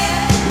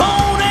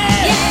 money,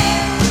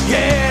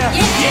 yeah,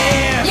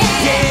 yeah,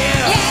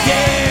 yeah,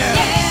 yeah.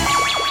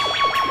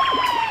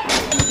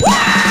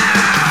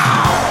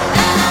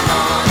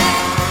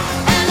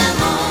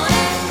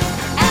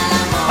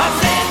 I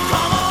said,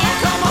 come on,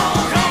 come on,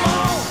 come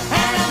on.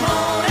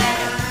 Alimony,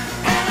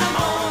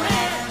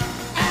 alimony,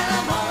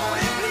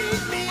 alimony,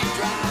 bleed me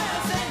dry. I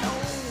said, no,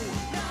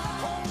 no,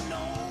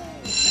 no.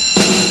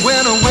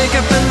 When I wake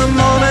up in the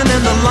morning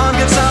and the alarm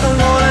gives out a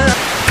warning.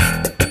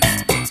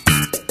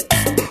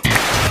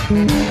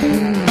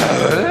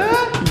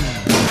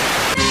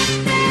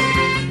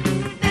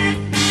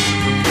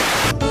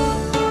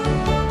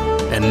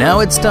 And now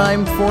it's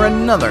time for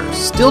another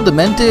Still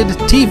Demented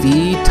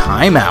TV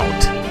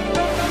Timeout.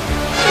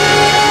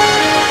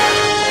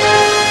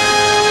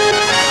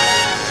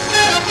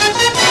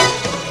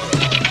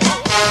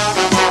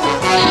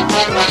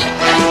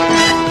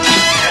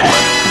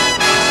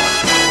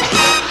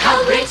 How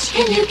rich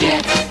can you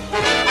get?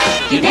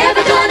 You're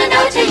never gonna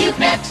know till you've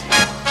met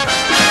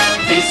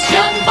this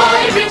young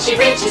boy. Richie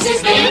Rich is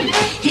his name.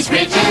 He's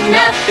written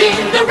up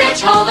in the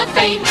Rich Hall of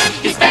Fame.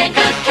 His bank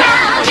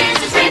account is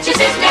as rich as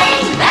his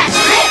name. That's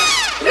Rich,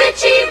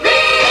 Richie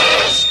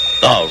Rich.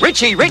 The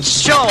Richie Rich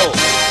Show.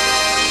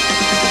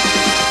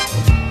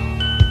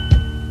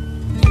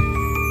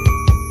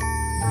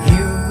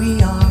 Here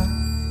we are,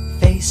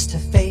 face to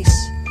face,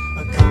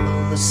 a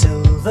couple of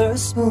silver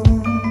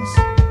spoons,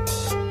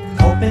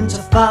 hoping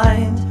to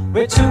find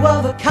we're two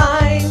of a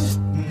kind,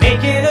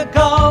 making it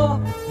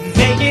go,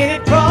 making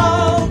it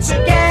grow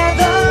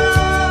together.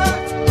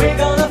 We're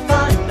gonna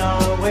find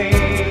our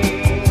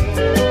way.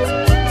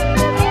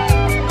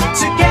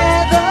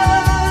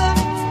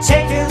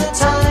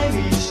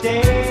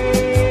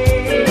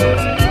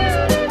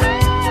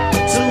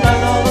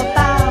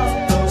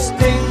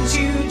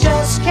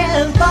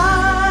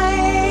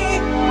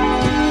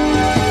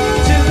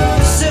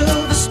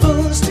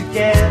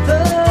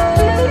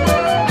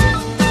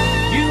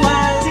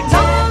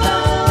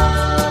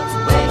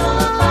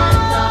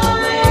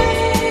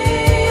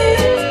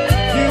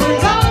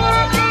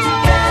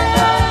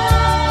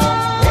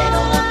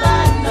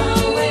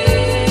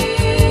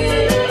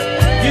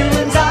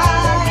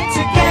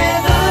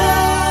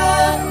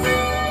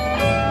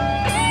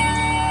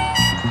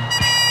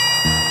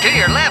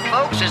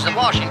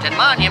 Washington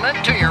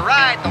Monument, to your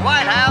right, the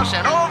White House,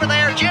 and over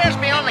there, just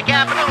beyond the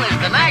Capitol, is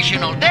the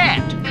national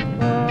debt.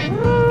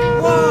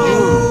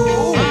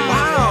 Whoa!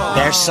 Wow!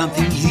 There's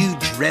something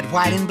huge, red,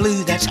 white, and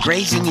blue that's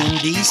grazing in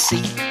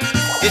D.C.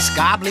 It's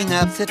gobbling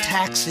up the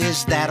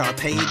taxes that are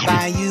paid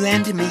by you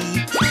and me.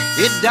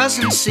 It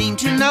doesn't seem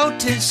to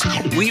notice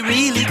we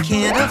really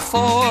can't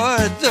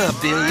afford the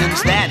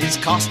billions that it's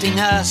costing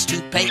us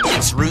to pay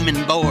its room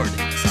and board.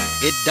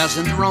 It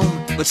doesn't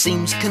roam, but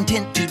seems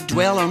content to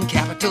dwell on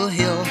Capitol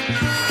Hill.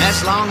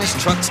 As long as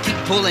trucks keep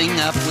pulling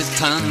up with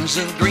tons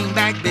of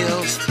greenback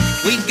bills,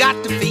 we've got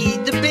to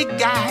feed the big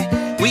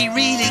guy. We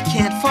really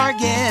can't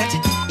forget.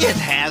 It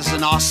has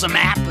an awesome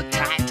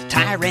appetite,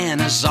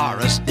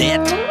 Tyrannosaurus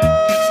debt.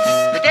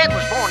 The debt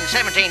was born in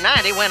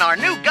 1790 when our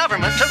new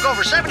government took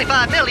over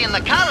 $75 million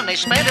the colonies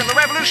spent in the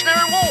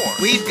Revolutionary War.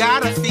 We've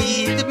got to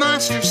feed the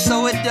monster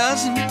so it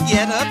doesn't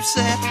get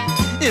upset.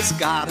 It's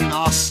got an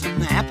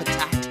awesome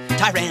appetite,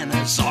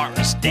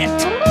 Tyrannosaurus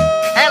debt.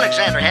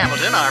 Alexander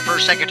Hamilton, our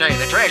first Secretary of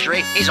the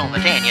Treasury, he's on the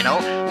 10, you know,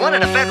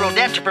 wanted a federal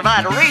debt to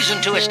provide a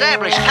reason to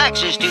establish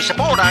taxes to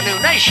support our new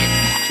nation.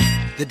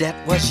 The debt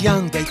was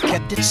young, they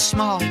kept it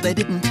small, they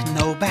didn't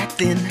know back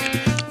then.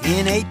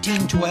 In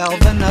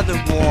 1812,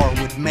 another war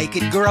would make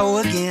it grow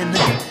again.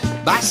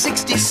 By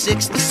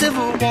 66, the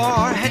Civil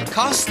War had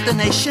cost the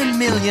nation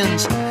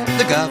millions.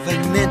 The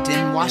government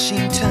in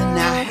Washington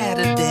now had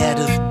a debt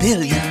of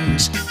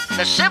billions.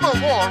 The Civil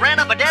War ran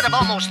up a debt of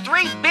almost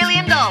 $3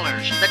 billion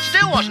that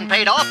still wasn't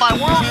paid off by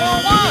World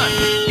War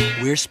I.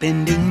 We're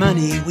spending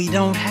money we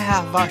don't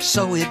have, or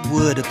so it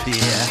would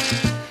appear.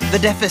 The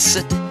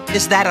deficit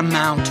is that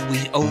amount we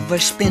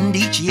overspend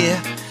each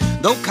year.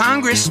 Though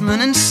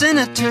congressmen and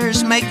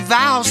senators make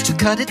vows to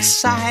cut its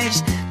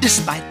size,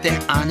 despite their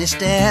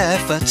honest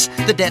efforts,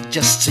 the debt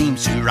just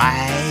seems to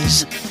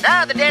rise.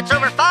 Now the debt's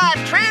over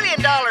 $5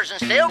 trillion and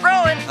still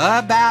growing.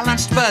 A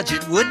balanced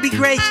budget would be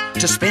great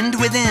to spend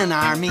within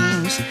our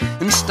means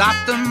and stop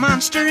the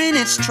monster in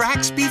its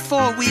tracks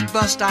before we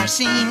bust our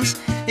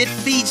seams. It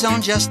feeds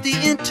on just the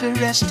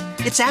interest.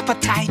 Its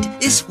appetite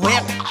is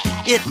whet.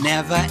 It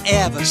never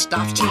ever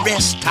stops to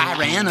rest.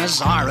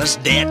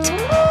 Tyrannosaurus debt.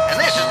 And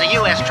this is the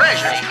U.S.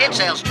 Treasury. It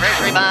sells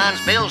treasury bonds,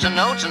 bills and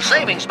notes, and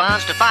savings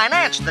bonds to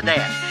finance the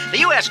debt. The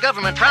U.S.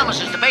 government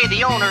promises to pay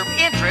the owner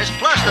interest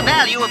plus the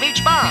value of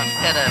each bond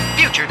at a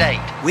future date.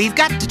 We've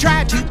got to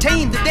try to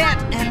tame the debt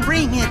and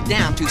bring it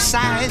down to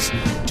size.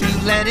 To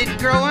let it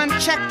grow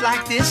unchecked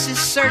like this is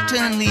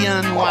certainly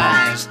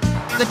unwise.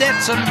 The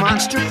debt's a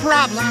monster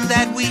problem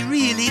that we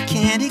really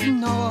can't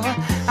ignore.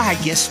 I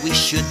guess we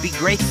should be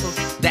grateful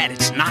that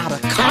it's not a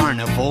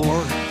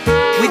carnivore.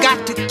 We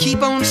got to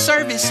keep on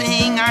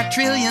servicing our $1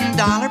 trillion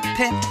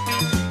pet.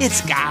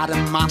 It's got a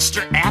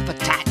monster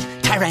appetite,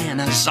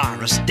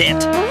 Tyrannosaurus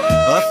debt.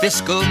 A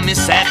fiscal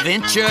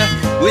misadventure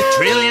with $1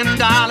 trillion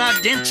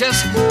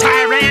dentures,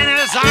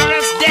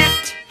 Tyrannosaurus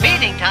debt.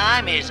 Feeding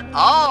time is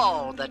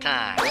all the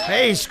time.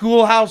 Hey,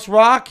 Schoolhouse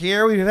Rock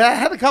here. We've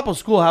had a couple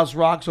Schoolhouse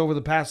Rocks over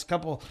the past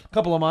couple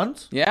of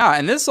months. Yeah,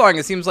 and this song,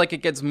 it seems like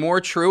it gets more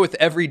true with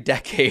every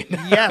decade.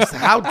 Yes,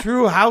 how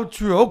true.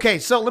 Okay,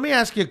 so let me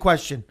ask you a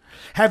question.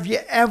 Have you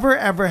ever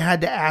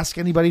had to ask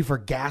anybody for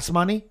gas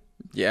money?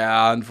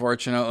 Yeah,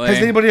 unfortunately. Has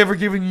anybody ever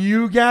given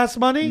you gas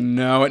money?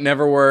 No, it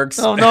never works.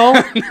 Oh, no?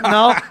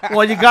 No?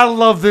 Well, you gotta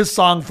love this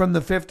song from the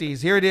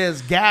 50s. Here it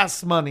is,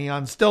 Gas Money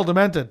on Still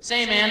Demented.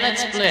 Say, man,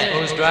 let's split.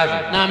 Who's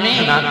driving? Not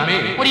me. Not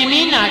me. What do you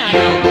mean, not you?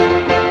 I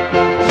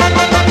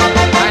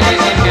need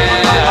some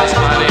gas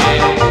money.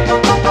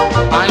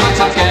 I need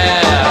some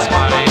gas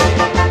money.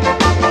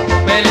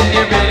 Well, if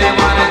you really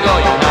want to go,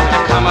 you have to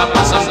come up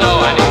with some dough.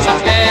 I need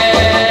some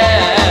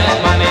gas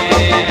money.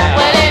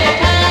 Well,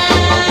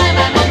 anytime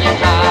I'm in your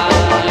car,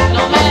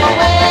 no matter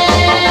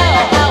where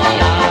or how we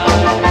are,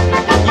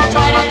 you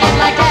try to get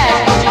my gas,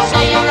 but you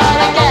say you're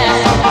out of gas,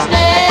 so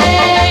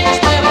stay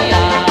just where we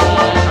are.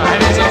 I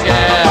need some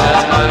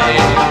gas money.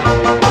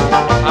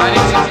 I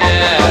need some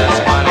gas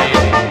money.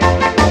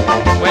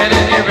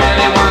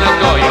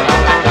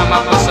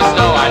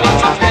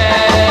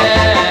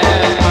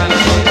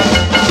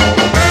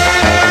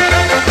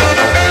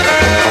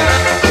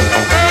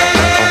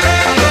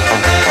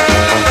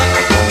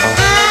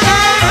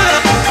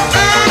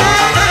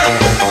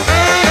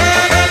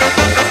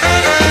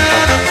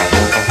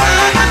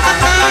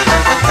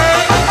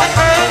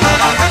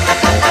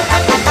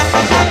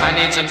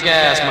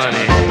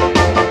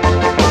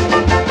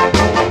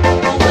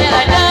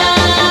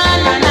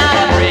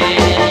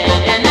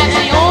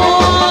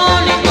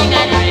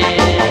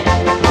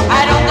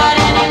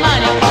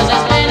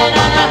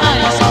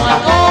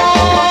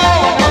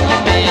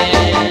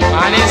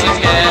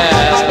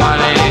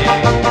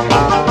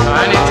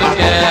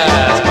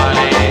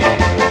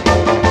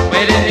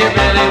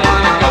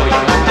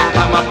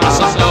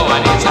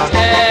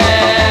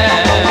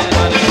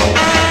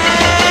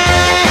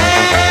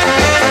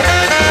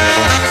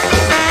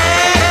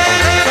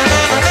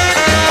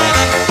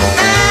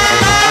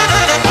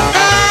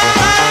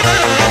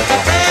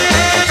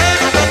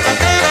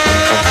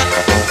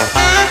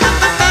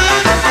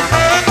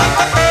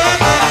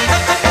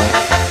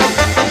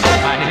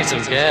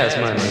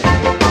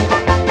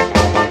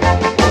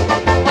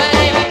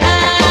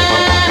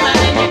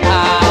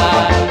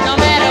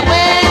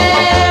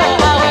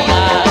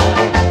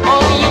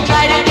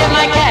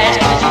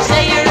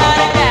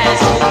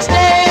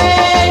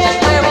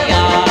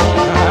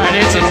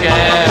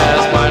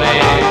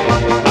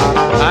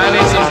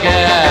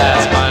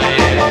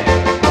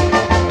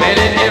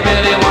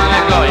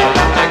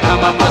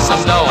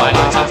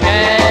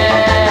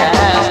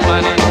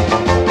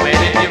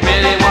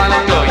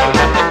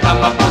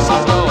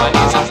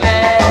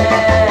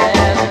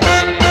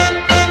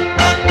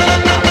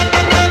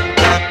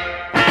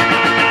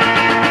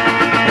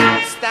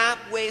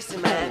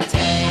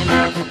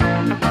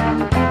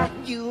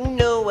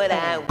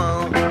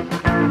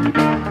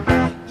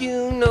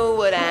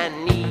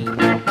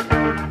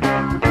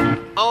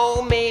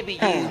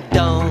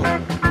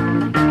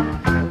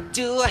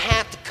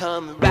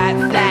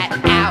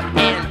 out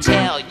and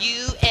tell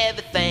you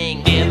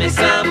everything. Give me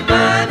some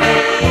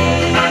money.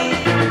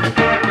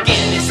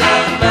 Give me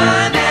some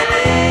money.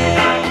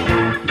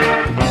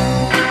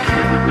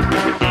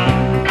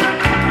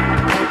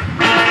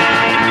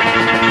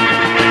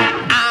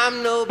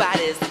 I'm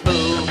nobody's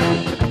fool.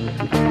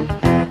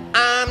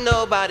 I'm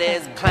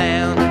nobody's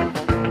clown.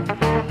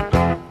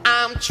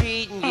 I'm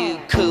treating you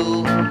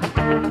cool.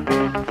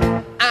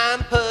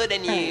 I'm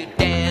putting you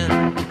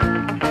down.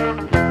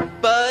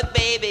 But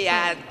baby,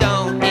 I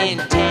don't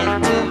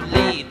intend to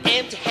leave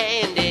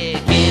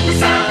empty-handed. Give me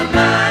some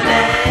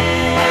money.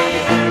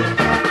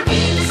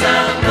 Give me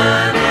some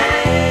money.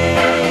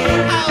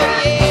 Oh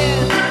yeah.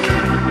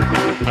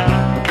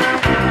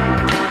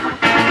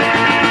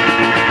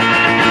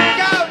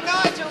 Go,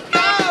 Nigel,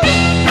 go.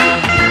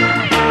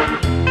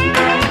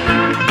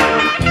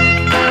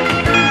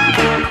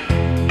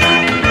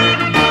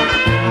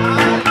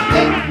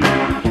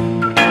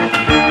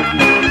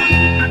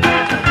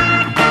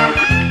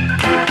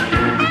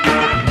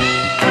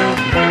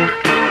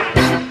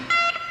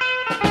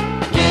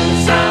 Give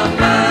me some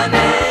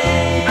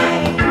money.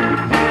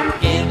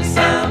 Give me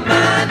some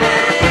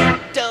money.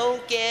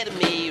 Don't get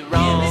me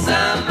wrong. Give me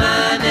some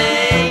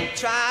money.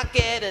 Try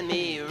getting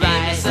me right.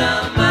 Give me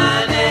some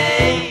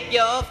money.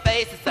 Your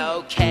face is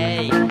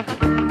okay,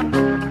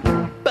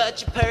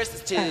 but your purse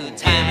is too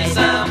tight. Give me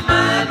some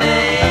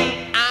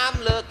money.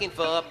 I'm looking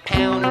for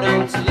pound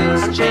notes,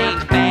 loose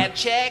change, bad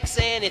checks,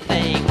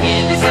 anything.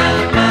 Give me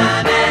some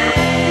money.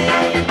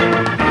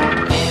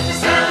 Give me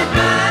some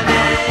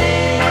money.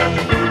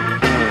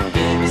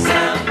 Give me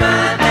some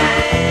money.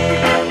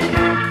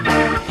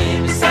 Give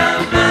me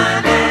some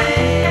money.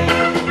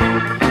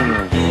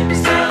 Give me some money. Give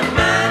me some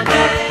money.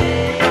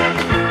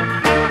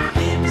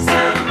 Give me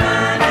some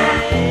money.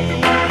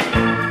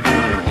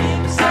 Give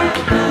me some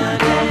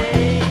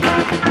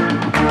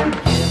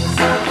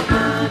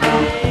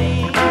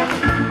money.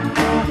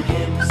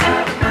 Give me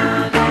some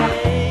money.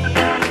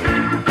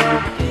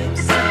 Give me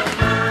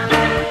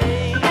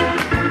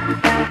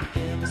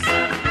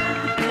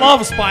some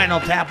Love Spinal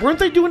Tap. Weren't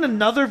they doing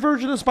another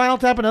version of Spinal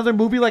Tap, another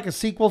movie, like a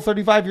sequel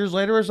 35 years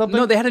later or something?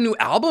 No, they had a new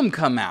album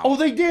come out. Oh,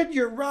 they did.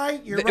 You're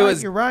right. You're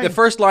You're right. The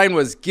first line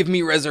was, "Give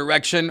me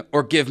resurrection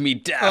or give me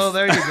death." Oh,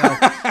 there you go.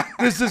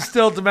 This is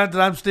Still Demented.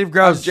 I'm Steve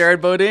Gross. I'm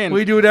Jared Bodine.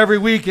 We do it every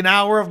week, an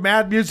hour of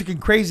mad music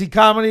and crazy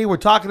comedy. We're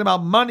talking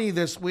about money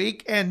this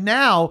week. And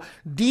now,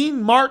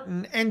 Dean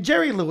Martin and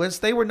Jerry Lewis,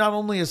 they were not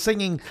only a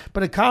singing,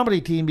 but a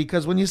comedy team,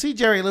 because when you see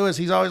Jerry Lewis,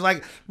 he's always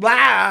like,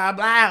 blah,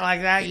 blah,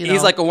 like that. You know?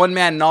 He's like a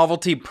one-man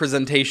novelty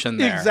presentation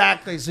there.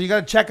 Exactly. So you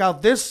got to check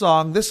out this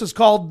song. This is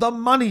called The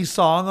Money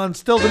Song on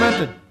Still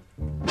Demented.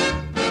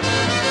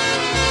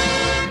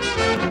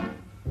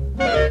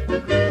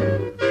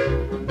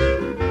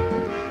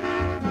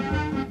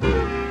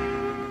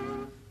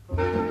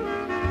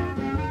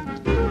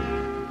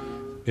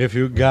 If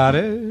you got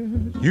it,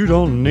 you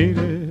don't need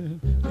it.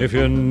 If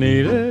you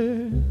need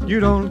it, you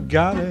don't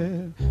got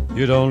it.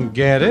 You don't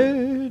get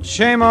it,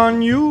 shame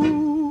on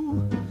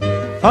you.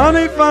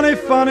 Funny, funny,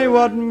 funny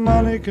what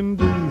money can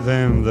do.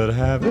 Them that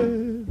have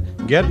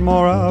it, get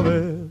more of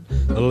it.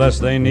 The less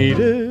they need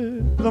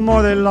it, the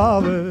more they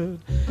love it.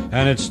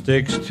 And it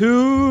sticks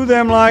to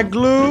them like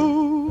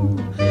glue.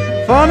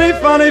 Funny,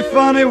 funny,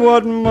 funny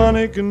what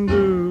money can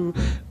do.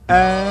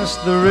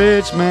 Ask the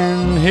rich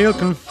man, he'll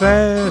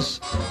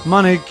confess,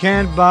 money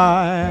can't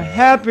buy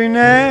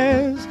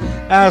happiness.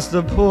 Ask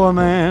the poor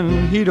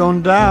man, he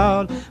don't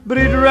doubt, but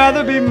he'd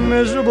rather be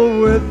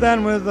miserable with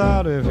than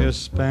without. If you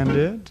spend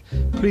it,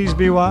 please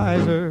be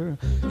wiser.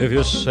 If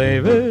you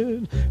save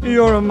it,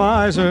 you're a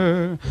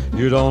miser.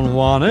 You don't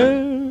want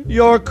it,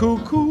 you're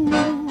cuckoo.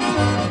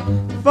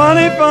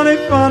 Funny, funny,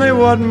 funny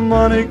what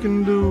money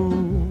can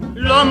do.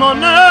 Oh,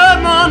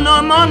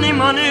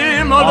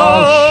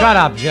 shut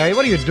up, Jerry.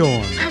 What are you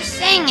doing? I'm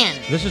singing.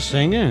 This is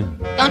singing.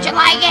 Don't you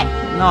like it?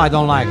 No, I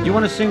don't like it. Do you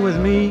want to sing with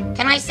me?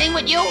 Can I sing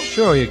with you?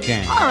 Sure you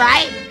can. All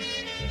right.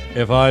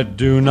 If I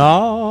do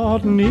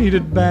not need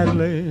it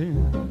badly,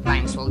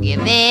 Banks will give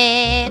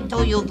it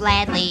to you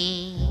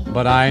gladly.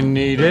 but I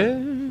need it.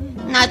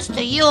 Nuts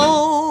to you.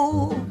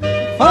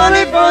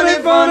 Funny, funny,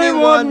 funny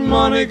what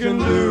money can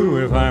do.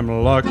 If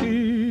I'm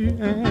lucky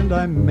and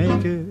I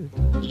make it,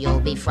 You'll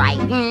be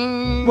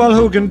frightened. well,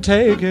 who can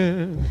take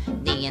it?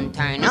 The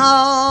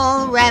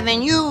Internal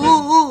Revenue.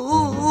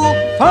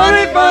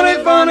 Funny,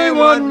 funny, funny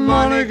what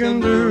money can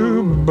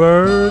do.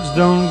 Birds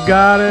don't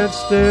got it,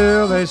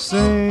 still they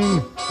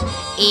sing.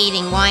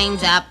 Eating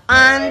winds up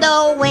on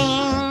the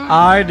wing.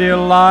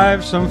 Ideal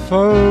life, some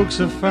folks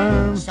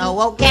affirm. So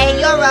okay,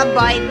 you're a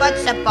boy, but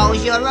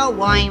suppose you're a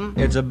worm.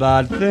 It's a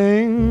bad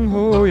thing,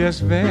 oh yes,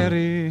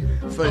 very.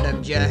 Full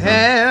of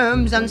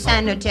germs,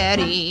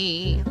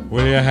 unsanitary.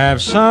 Will you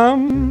have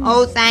some?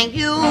 Oh, thank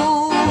you.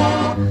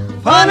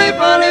 Funny,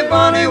 funny,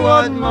 funny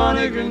what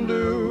money can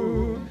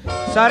do.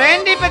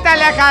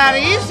 Serendipitalia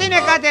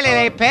carissime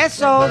catele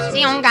pesos.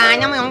 Si un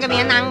gana, un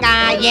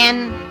gavienanga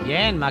yen.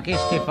 Yen, ma che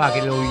sti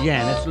fucking lo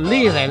yen? It's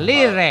lire,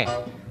 lire.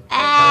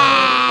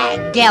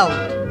 Geld,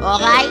 all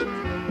right?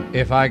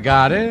 If I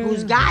got it,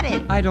 Who's got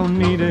it? I don't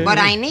need it. But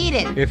I need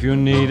it. If you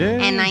need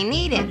it, And I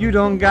need it. you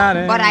don't got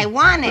it. But I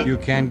want it. You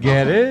can't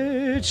get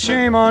it.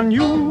 Shame on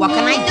you. What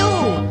can I do?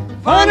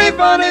 Funny,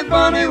 funny,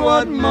 funny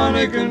what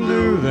money can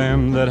do.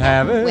 Them that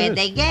have it, Where'd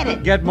they get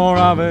it? get more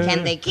of it.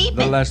 Can they keep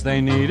the it? less they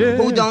need it.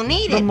 Who don't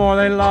need the it? more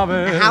they love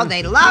it. How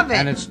they love it.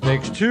 And it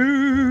sticks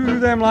to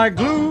them like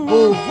glue.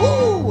 Ooh,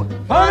 ooh.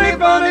 Funny,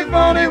 funny,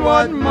 funny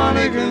what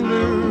money can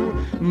do.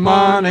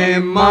 Money,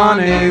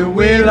 money,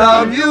 we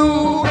love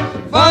you.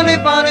 Funny,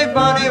 funny,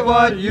 funny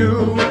what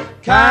you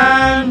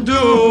can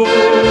do.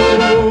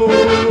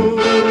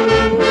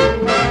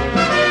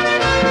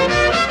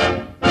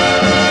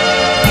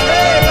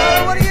 Hey,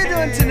 Lola, what are you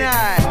doing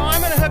tonight? Oh,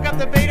 I'm gonna hook up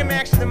the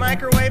Betamax to the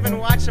microwave and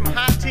watch some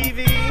hot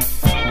TV.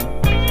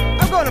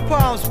 I'm going to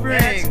Palm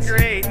Springs. That's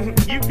great.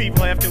 You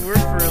people have to work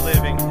for a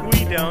living.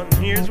 We don't,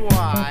 and here's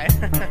why.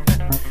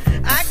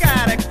 I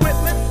got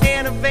equipment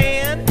and a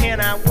van,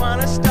 and I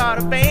wanna start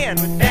a band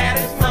with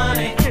Daddy's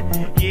money.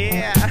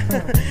 Yeah,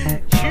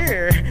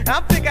 sure.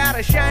 I'll pick out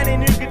a shiny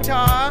new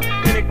guitar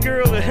and a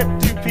girl to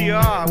do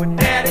PR with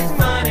Daddy's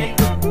money.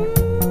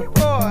 Ooh,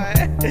 boy.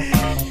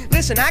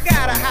 Listen, I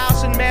got a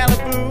house in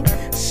Malibu,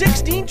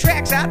 16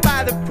 tracks out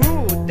by the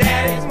pool with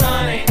Daddy's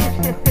money.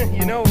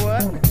 You know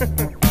what?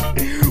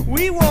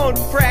 We won't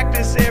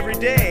practice every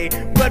day,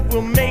 but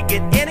we'll make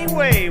it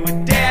anyway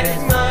with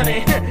Daddy's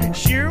money.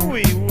 Sure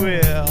we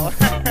will.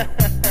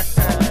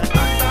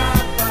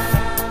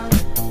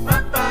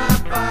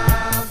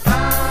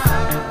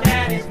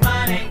 Daddy's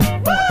money.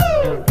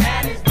 Woo!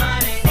 Daddy's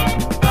money.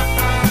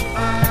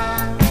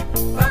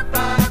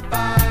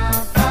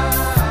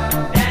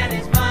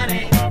 Daddy's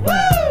money.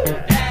 Woo!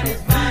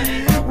 Daddy's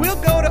money.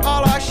 We'll go to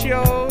all our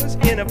shows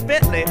in a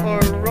Bentley or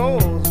a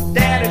Rolls with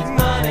Daddy's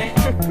money.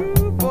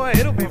 Boy,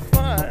 it'll be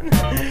fun.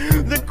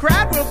 The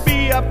crowd will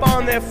be up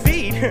on their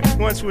feet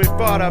once we've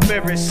bought up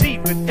every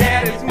seat with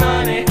Daddy's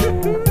money.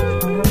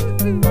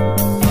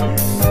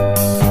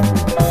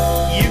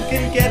 You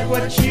can get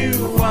what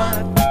you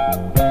want.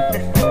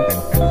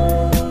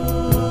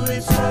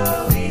 It's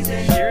so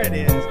easy. Sure it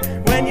is.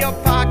 When your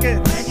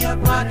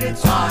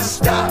pockets are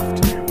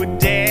stuffed with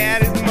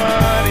Daddy's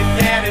money,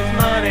 Daddy's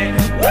money.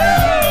 Woo!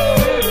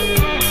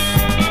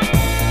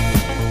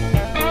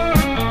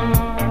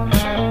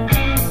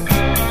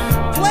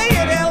 Play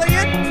it,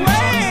 Elliot,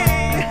 play!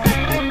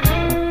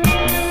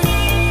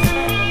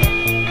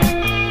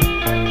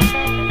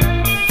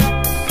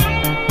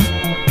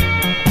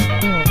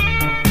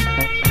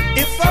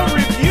 If a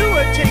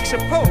reviewer takes a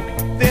poke,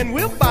 then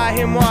we'll buy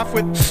him off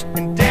with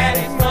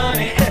Daddy's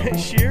money.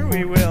 Sure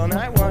we will, and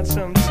I want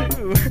some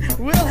too.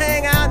 We'll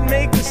hang out and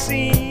make the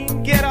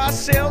scene, get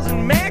ourselves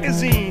in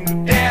magazines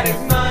with Daddy's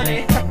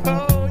money.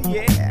 Oh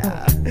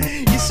yeah.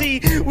 You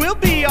see, we'll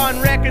be on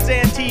records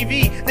and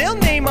TV. They'll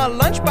name a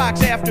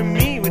lunchbox after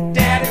me with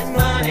Daddy's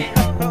money.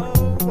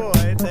 Oh boy,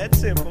 it's that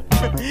simple.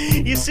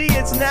 You see,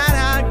 it's not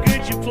how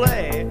good you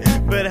play,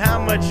 but how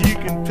much you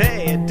can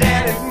pay.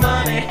 Daddy's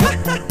money.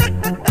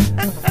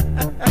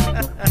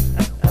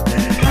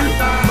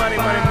 Money,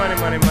 money, money,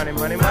 money, money,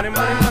 money, money, money,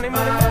 money, money,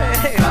 money.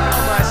 Hey,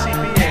 call my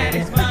CPA.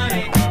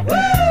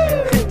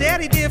 Woo!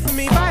 Daddy did for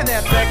me, buy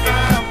that record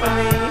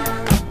company.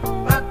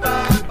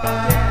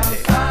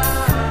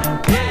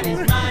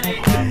 Daddy's money.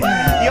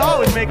 You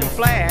always make a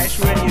flash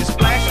when you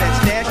splash that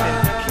stash in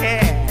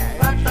cash.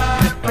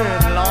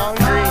 Long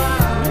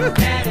green.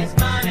 Daddy's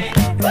money.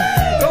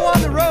 Go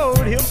on the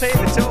road, he'll pay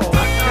the toll.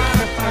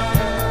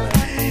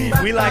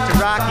 We like to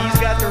rock, he's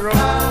got the roll.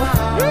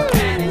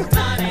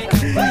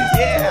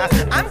 Yeah,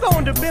 I'm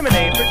going to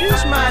Bimini,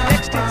 produce my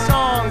next hit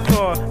song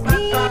for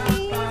me.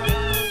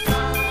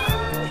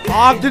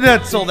 Ogden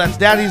Edsel, that's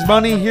Daddy's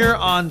Money here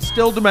on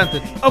Still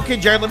Demented. Okay,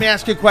 Jared, let me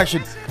ask you a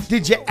question.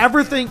 Did you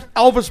ever think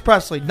Elvis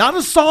Presley, not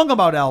a song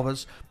about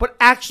Elvis, but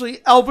actually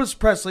Elvis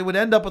Presley would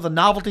end up with a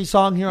novelty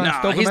song here on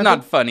Still Demented? He's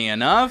not funny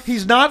enough.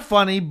 He's not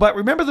funny, but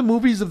remember the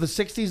movies of the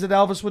 60s that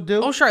Elvis would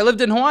do? Oh, sure. I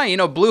lived in Hawaii. You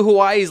know, Blue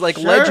Hawaii's like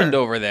legend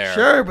over there.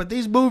 Sure, but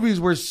these movies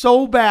were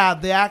so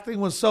bad, the acting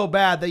was so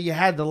bad that you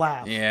had to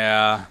laugh.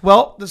 Yeah.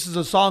 Well, this is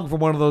a song from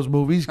one of those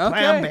movies,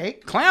 Clam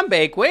Bake. Clam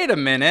Bake, wait a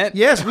minute.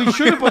 Yes, we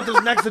should have put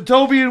this next to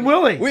Toby and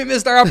Willie. We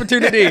missed our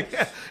opportunity.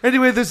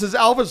 Anyway, this is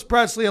Elvis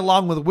Presley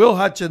along with Will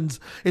Hutchins.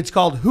 It's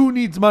called Who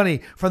Needs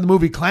Money from the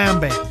movie Clam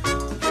Bake.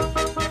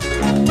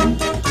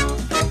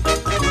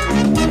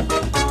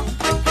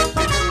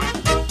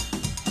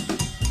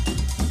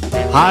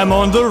 I'm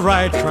on the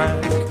right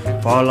track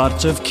for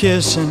lots of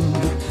kissing,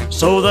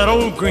 so that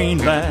old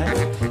greenback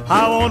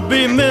I won't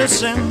be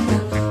missing.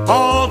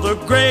 All the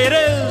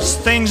greatest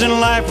things in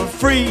life are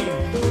free.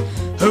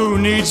 Who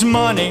needs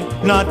money?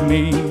 Not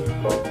me.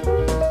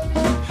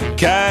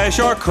 Cash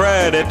or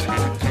credit,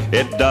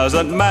 it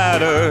doesn't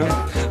matter,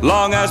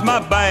 long as my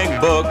bank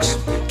books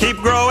keep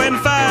growing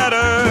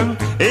fatter.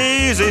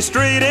 Easy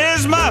Street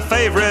is my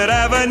favorite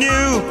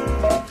avenue.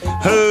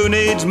 Who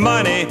needs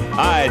money?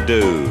 I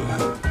do.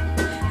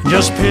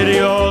 Just pity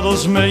all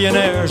those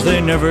millionaires, they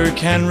never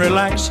can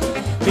relax,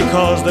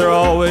 because they're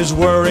always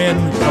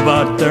worrying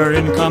about their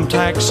income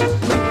tax.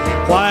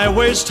 Why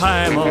waste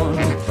time on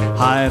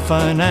high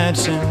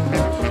financing?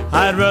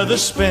 I'd rather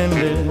spend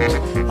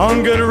it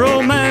on good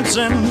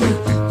romancing.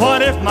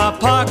 What if my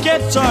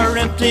pockets are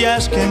empty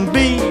as can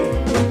be?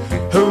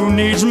 Who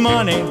needs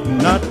money?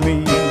 Not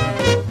me.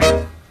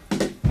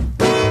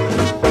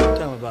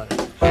 Tell me about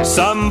it.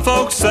 Some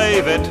folks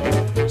save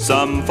it,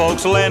 some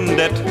folks lend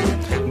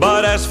it,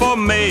 but as for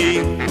me,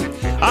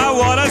 I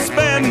wanna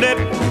spend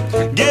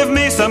it. Give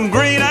me some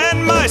green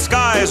and my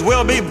skies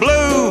will be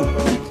blue.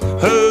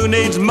 Who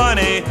needs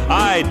money?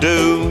 I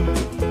do.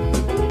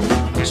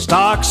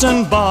 Stocks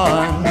and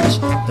bonds,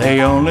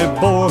 they only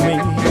bore me.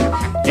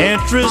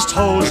 Interest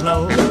holds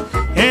no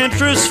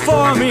interest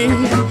for me.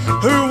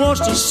 Who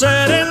wants to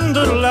sit in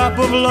the lap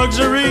of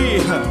luxury?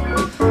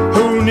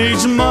 Who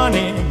needs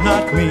money?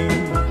 Not me.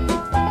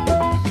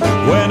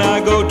 When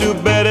I go to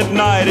bed at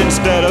night,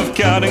 instead of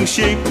counting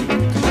sheep,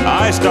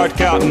 I start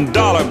counting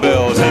dollar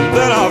bills and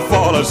then I'll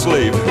fall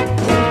asleep.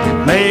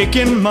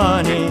 Making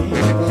money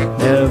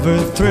never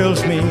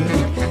thrills me.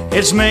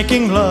 It's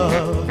making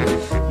love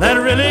that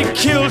really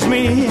kills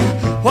me.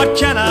 What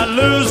can I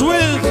lose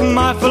with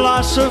my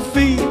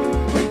philosophy?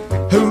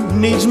 Who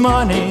needs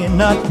money?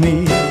 Not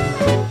me.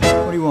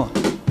 What do you want?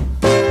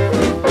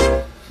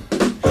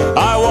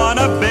 I want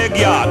a big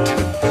yacht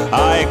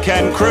I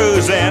can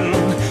cruise in,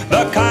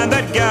 the kind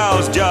that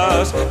gals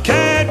just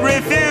can't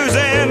refuse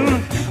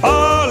in.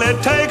 All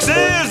it takes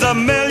is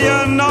 $1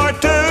 million or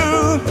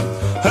 $2.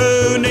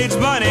 Who needs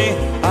money?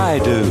 I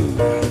do.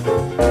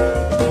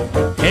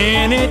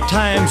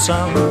 Anytime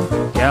some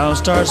gal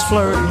starts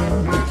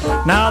flirting,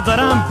 now that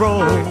I'm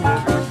broke,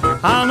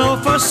 I'll know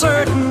for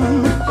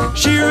certain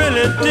she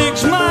really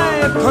digs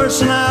my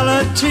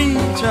personality.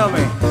 Tell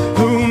me,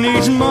 who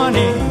needs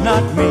money?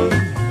 Not me.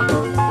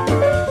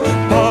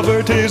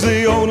 Poverty's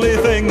the only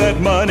thing that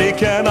money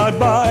cannot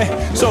buy.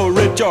 So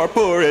rich or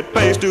poor, it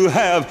pays to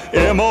have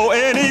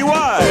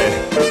M-O-N-E-Y.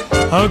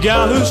 A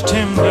gal who's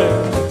tender,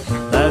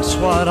 that's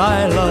what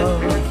I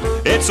love.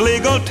 It's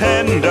legal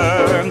tender,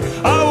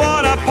 I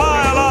want a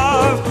pile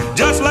of.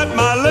 Just let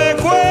my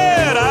liquid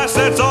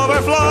assets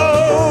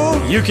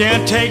overflow. You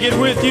can't take it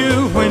with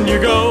you when you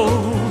go.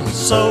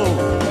 So,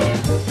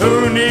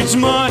 who needs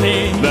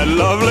money? That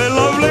lovely,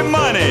 lovely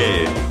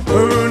money.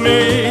 Who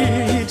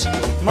needs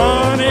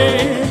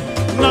money?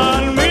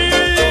 Not me.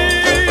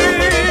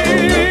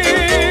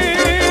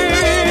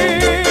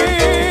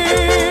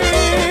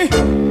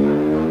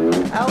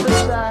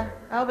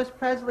 Elvis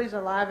Presley's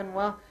alive and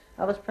well.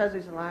 Elvis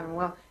Presley's alive and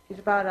well. He's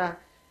about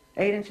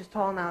 8 inches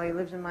tall now. He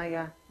lives in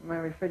my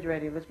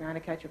refrigerator. He lives behind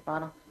a ketchup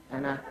bottle.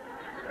 And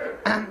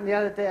the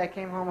other day I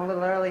came home a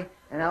little early,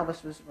 and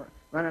Elvis was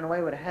running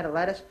away with a head of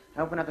lettuce.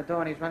 I opened up the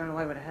door, and he's running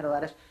away with a head of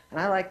lettuce. And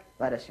I like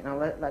lettuce. You know,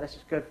 lettuce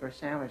is good for a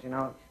sandwich. You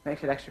know, it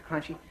makes it extra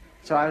crunchy.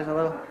 So I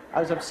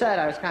was upset.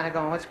 I was kind of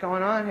going, what's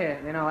going on here?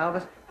 You know,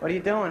 Elvis, what are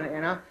you doing?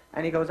 You know?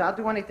 And he goes, I'll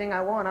do anything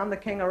I want. I'm the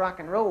king of rock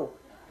and roll.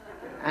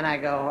 And I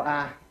go,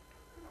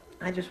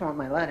 I just want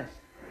my lettuce.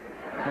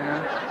 You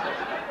know?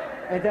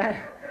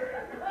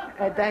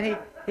 And then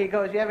he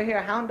goes, you ever hear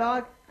a hound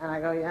dog? And I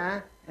go,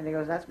 yeah. And he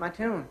goes, that's my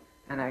tune.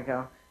 And I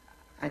go,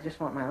 I just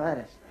want my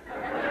lettuce.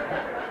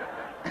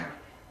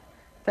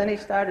 Then he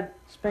started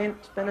spinning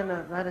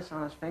the lettuce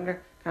on his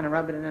finger, kind of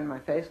rubbing it in my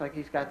face like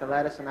he's got the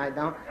lettuce and I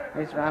don't.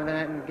 He's rubbing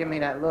it and giving me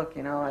that look,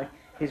 you know, like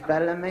he's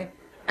better than me.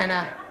 And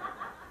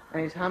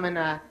he's humming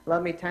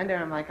Love Me Tender.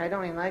 I'm like, I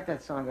don't even like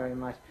that song very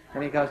much.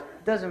 And he goes,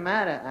 it doesn't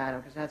matter,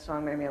 Adam, because that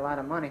song made me a lot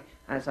of money.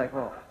 And I was like,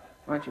 well,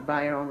 why don't you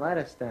buy your own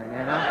lettuce then, you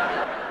know?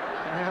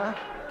 You know?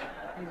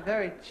 He's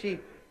very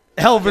cheap.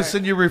 Elvis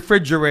in your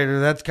refrigerator.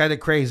 That's kind of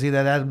crazy,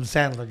 that Adam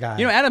Sandler guy.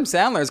 You know, Adam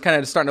Sandler is kind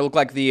of starting to look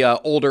like the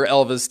older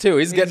Elvis, too.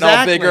 He's getting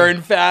all bigger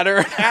and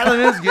fatter. Adam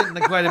is getting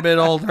quite a bit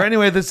older.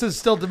 Anyway, this is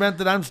Still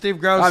Demented. I'm Steve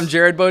Gross. I'm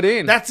Jared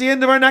Bodine. That's the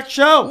end of our next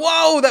show.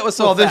 Whoa, that was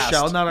so fast. This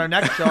show, not our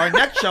next show. Our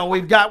next show,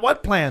 we've got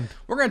what planned?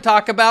 We're going to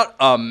talk about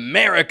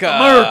America.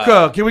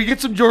 America. Can we get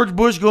some George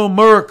Bush go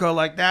America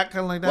like that,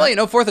 kind of like that? Well, you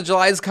know, 4th of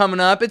July is coming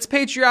up. It's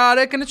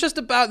patriotic, and it's just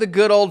about the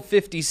good old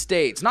 50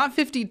 states, not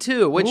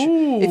 52, which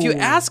if you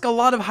ask a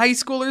lot of high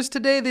schoolers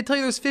today, they tell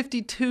you there's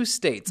 52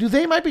 states. Do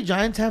They Might Be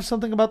Giants have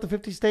something about the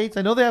 50 states?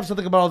 I know they have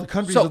something about all the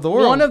countries of the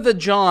world. One of the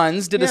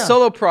Johns did a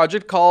solo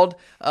project called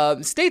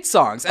State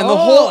Songs, and the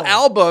whole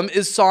album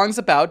is songs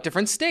about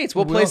different states.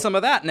 We'll play some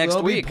of that next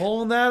week. We'll be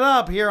pulling that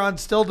up here on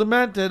Still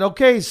Demented.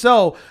 Okay,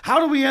 so how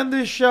do we end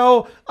this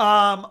show?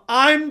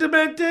 I'm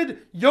demented,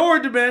 you're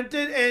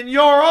demented, and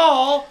you're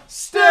all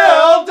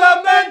still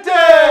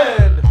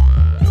demented!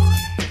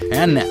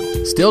 And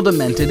now, Still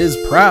Demented is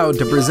proud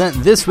to present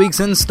this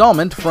week's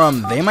installment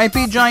from They Might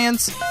Be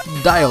Giants,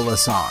 Dial a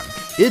Song.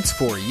 It's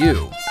for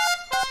you.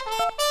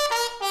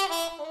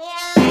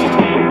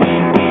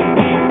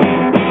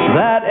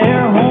 That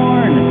air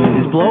horn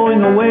is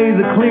blowing away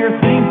the clear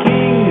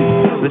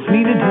thinking that's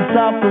needed to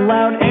stop the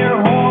loud air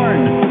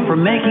horn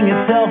from making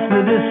itself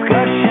the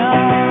discussion.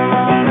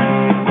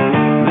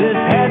 This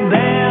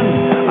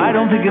headband, I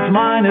don't think it's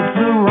mine, it's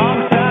the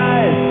wrong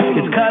size.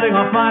 It's cutting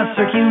off my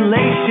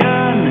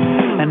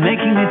circulation and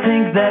making me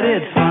think that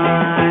it's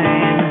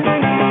fine.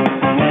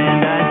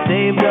 And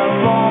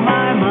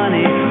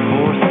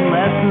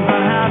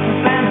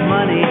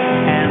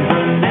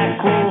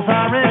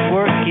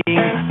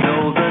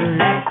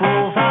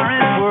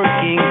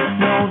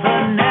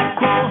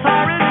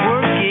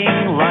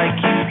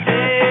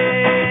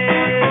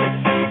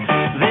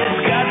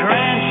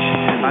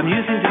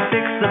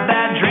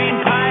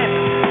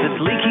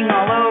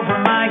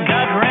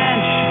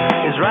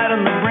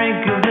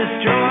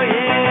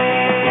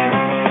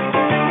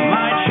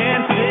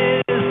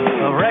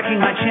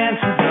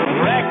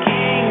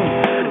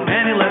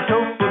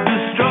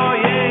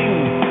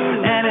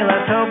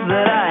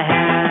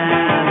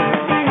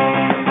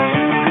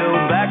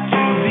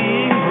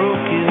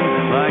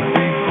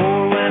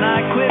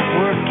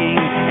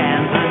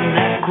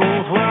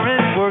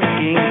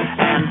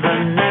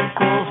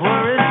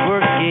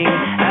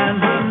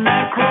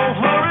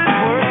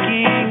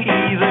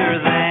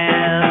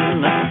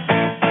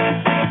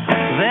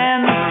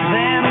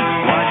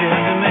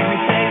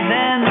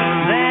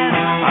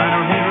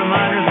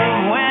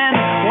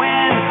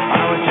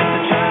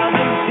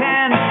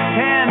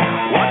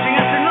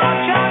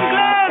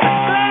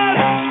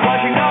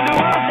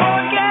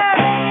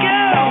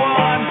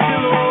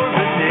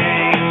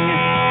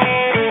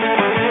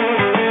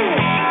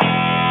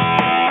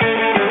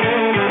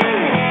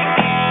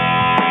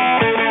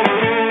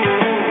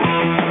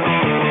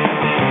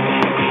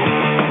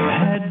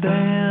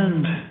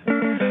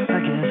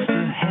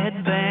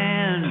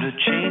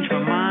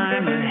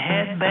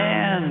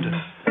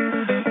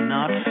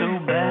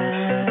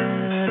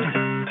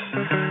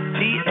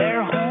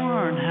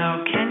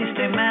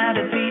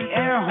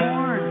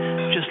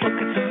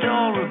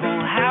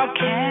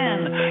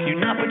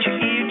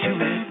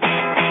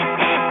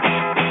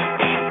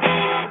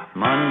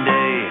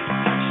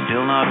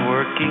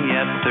thinking,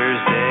 yep,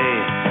 Thursday.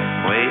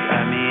 Wait,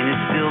 I mean,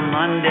 it's still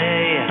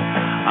Monday.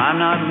 I'm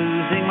not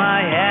losing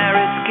my hair,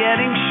 it's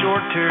getting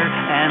shorter,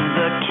 and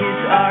the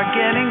kids are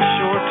getting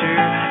shorter,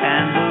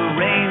 and the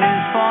rain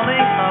is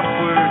falling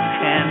upwards,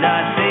 and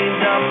I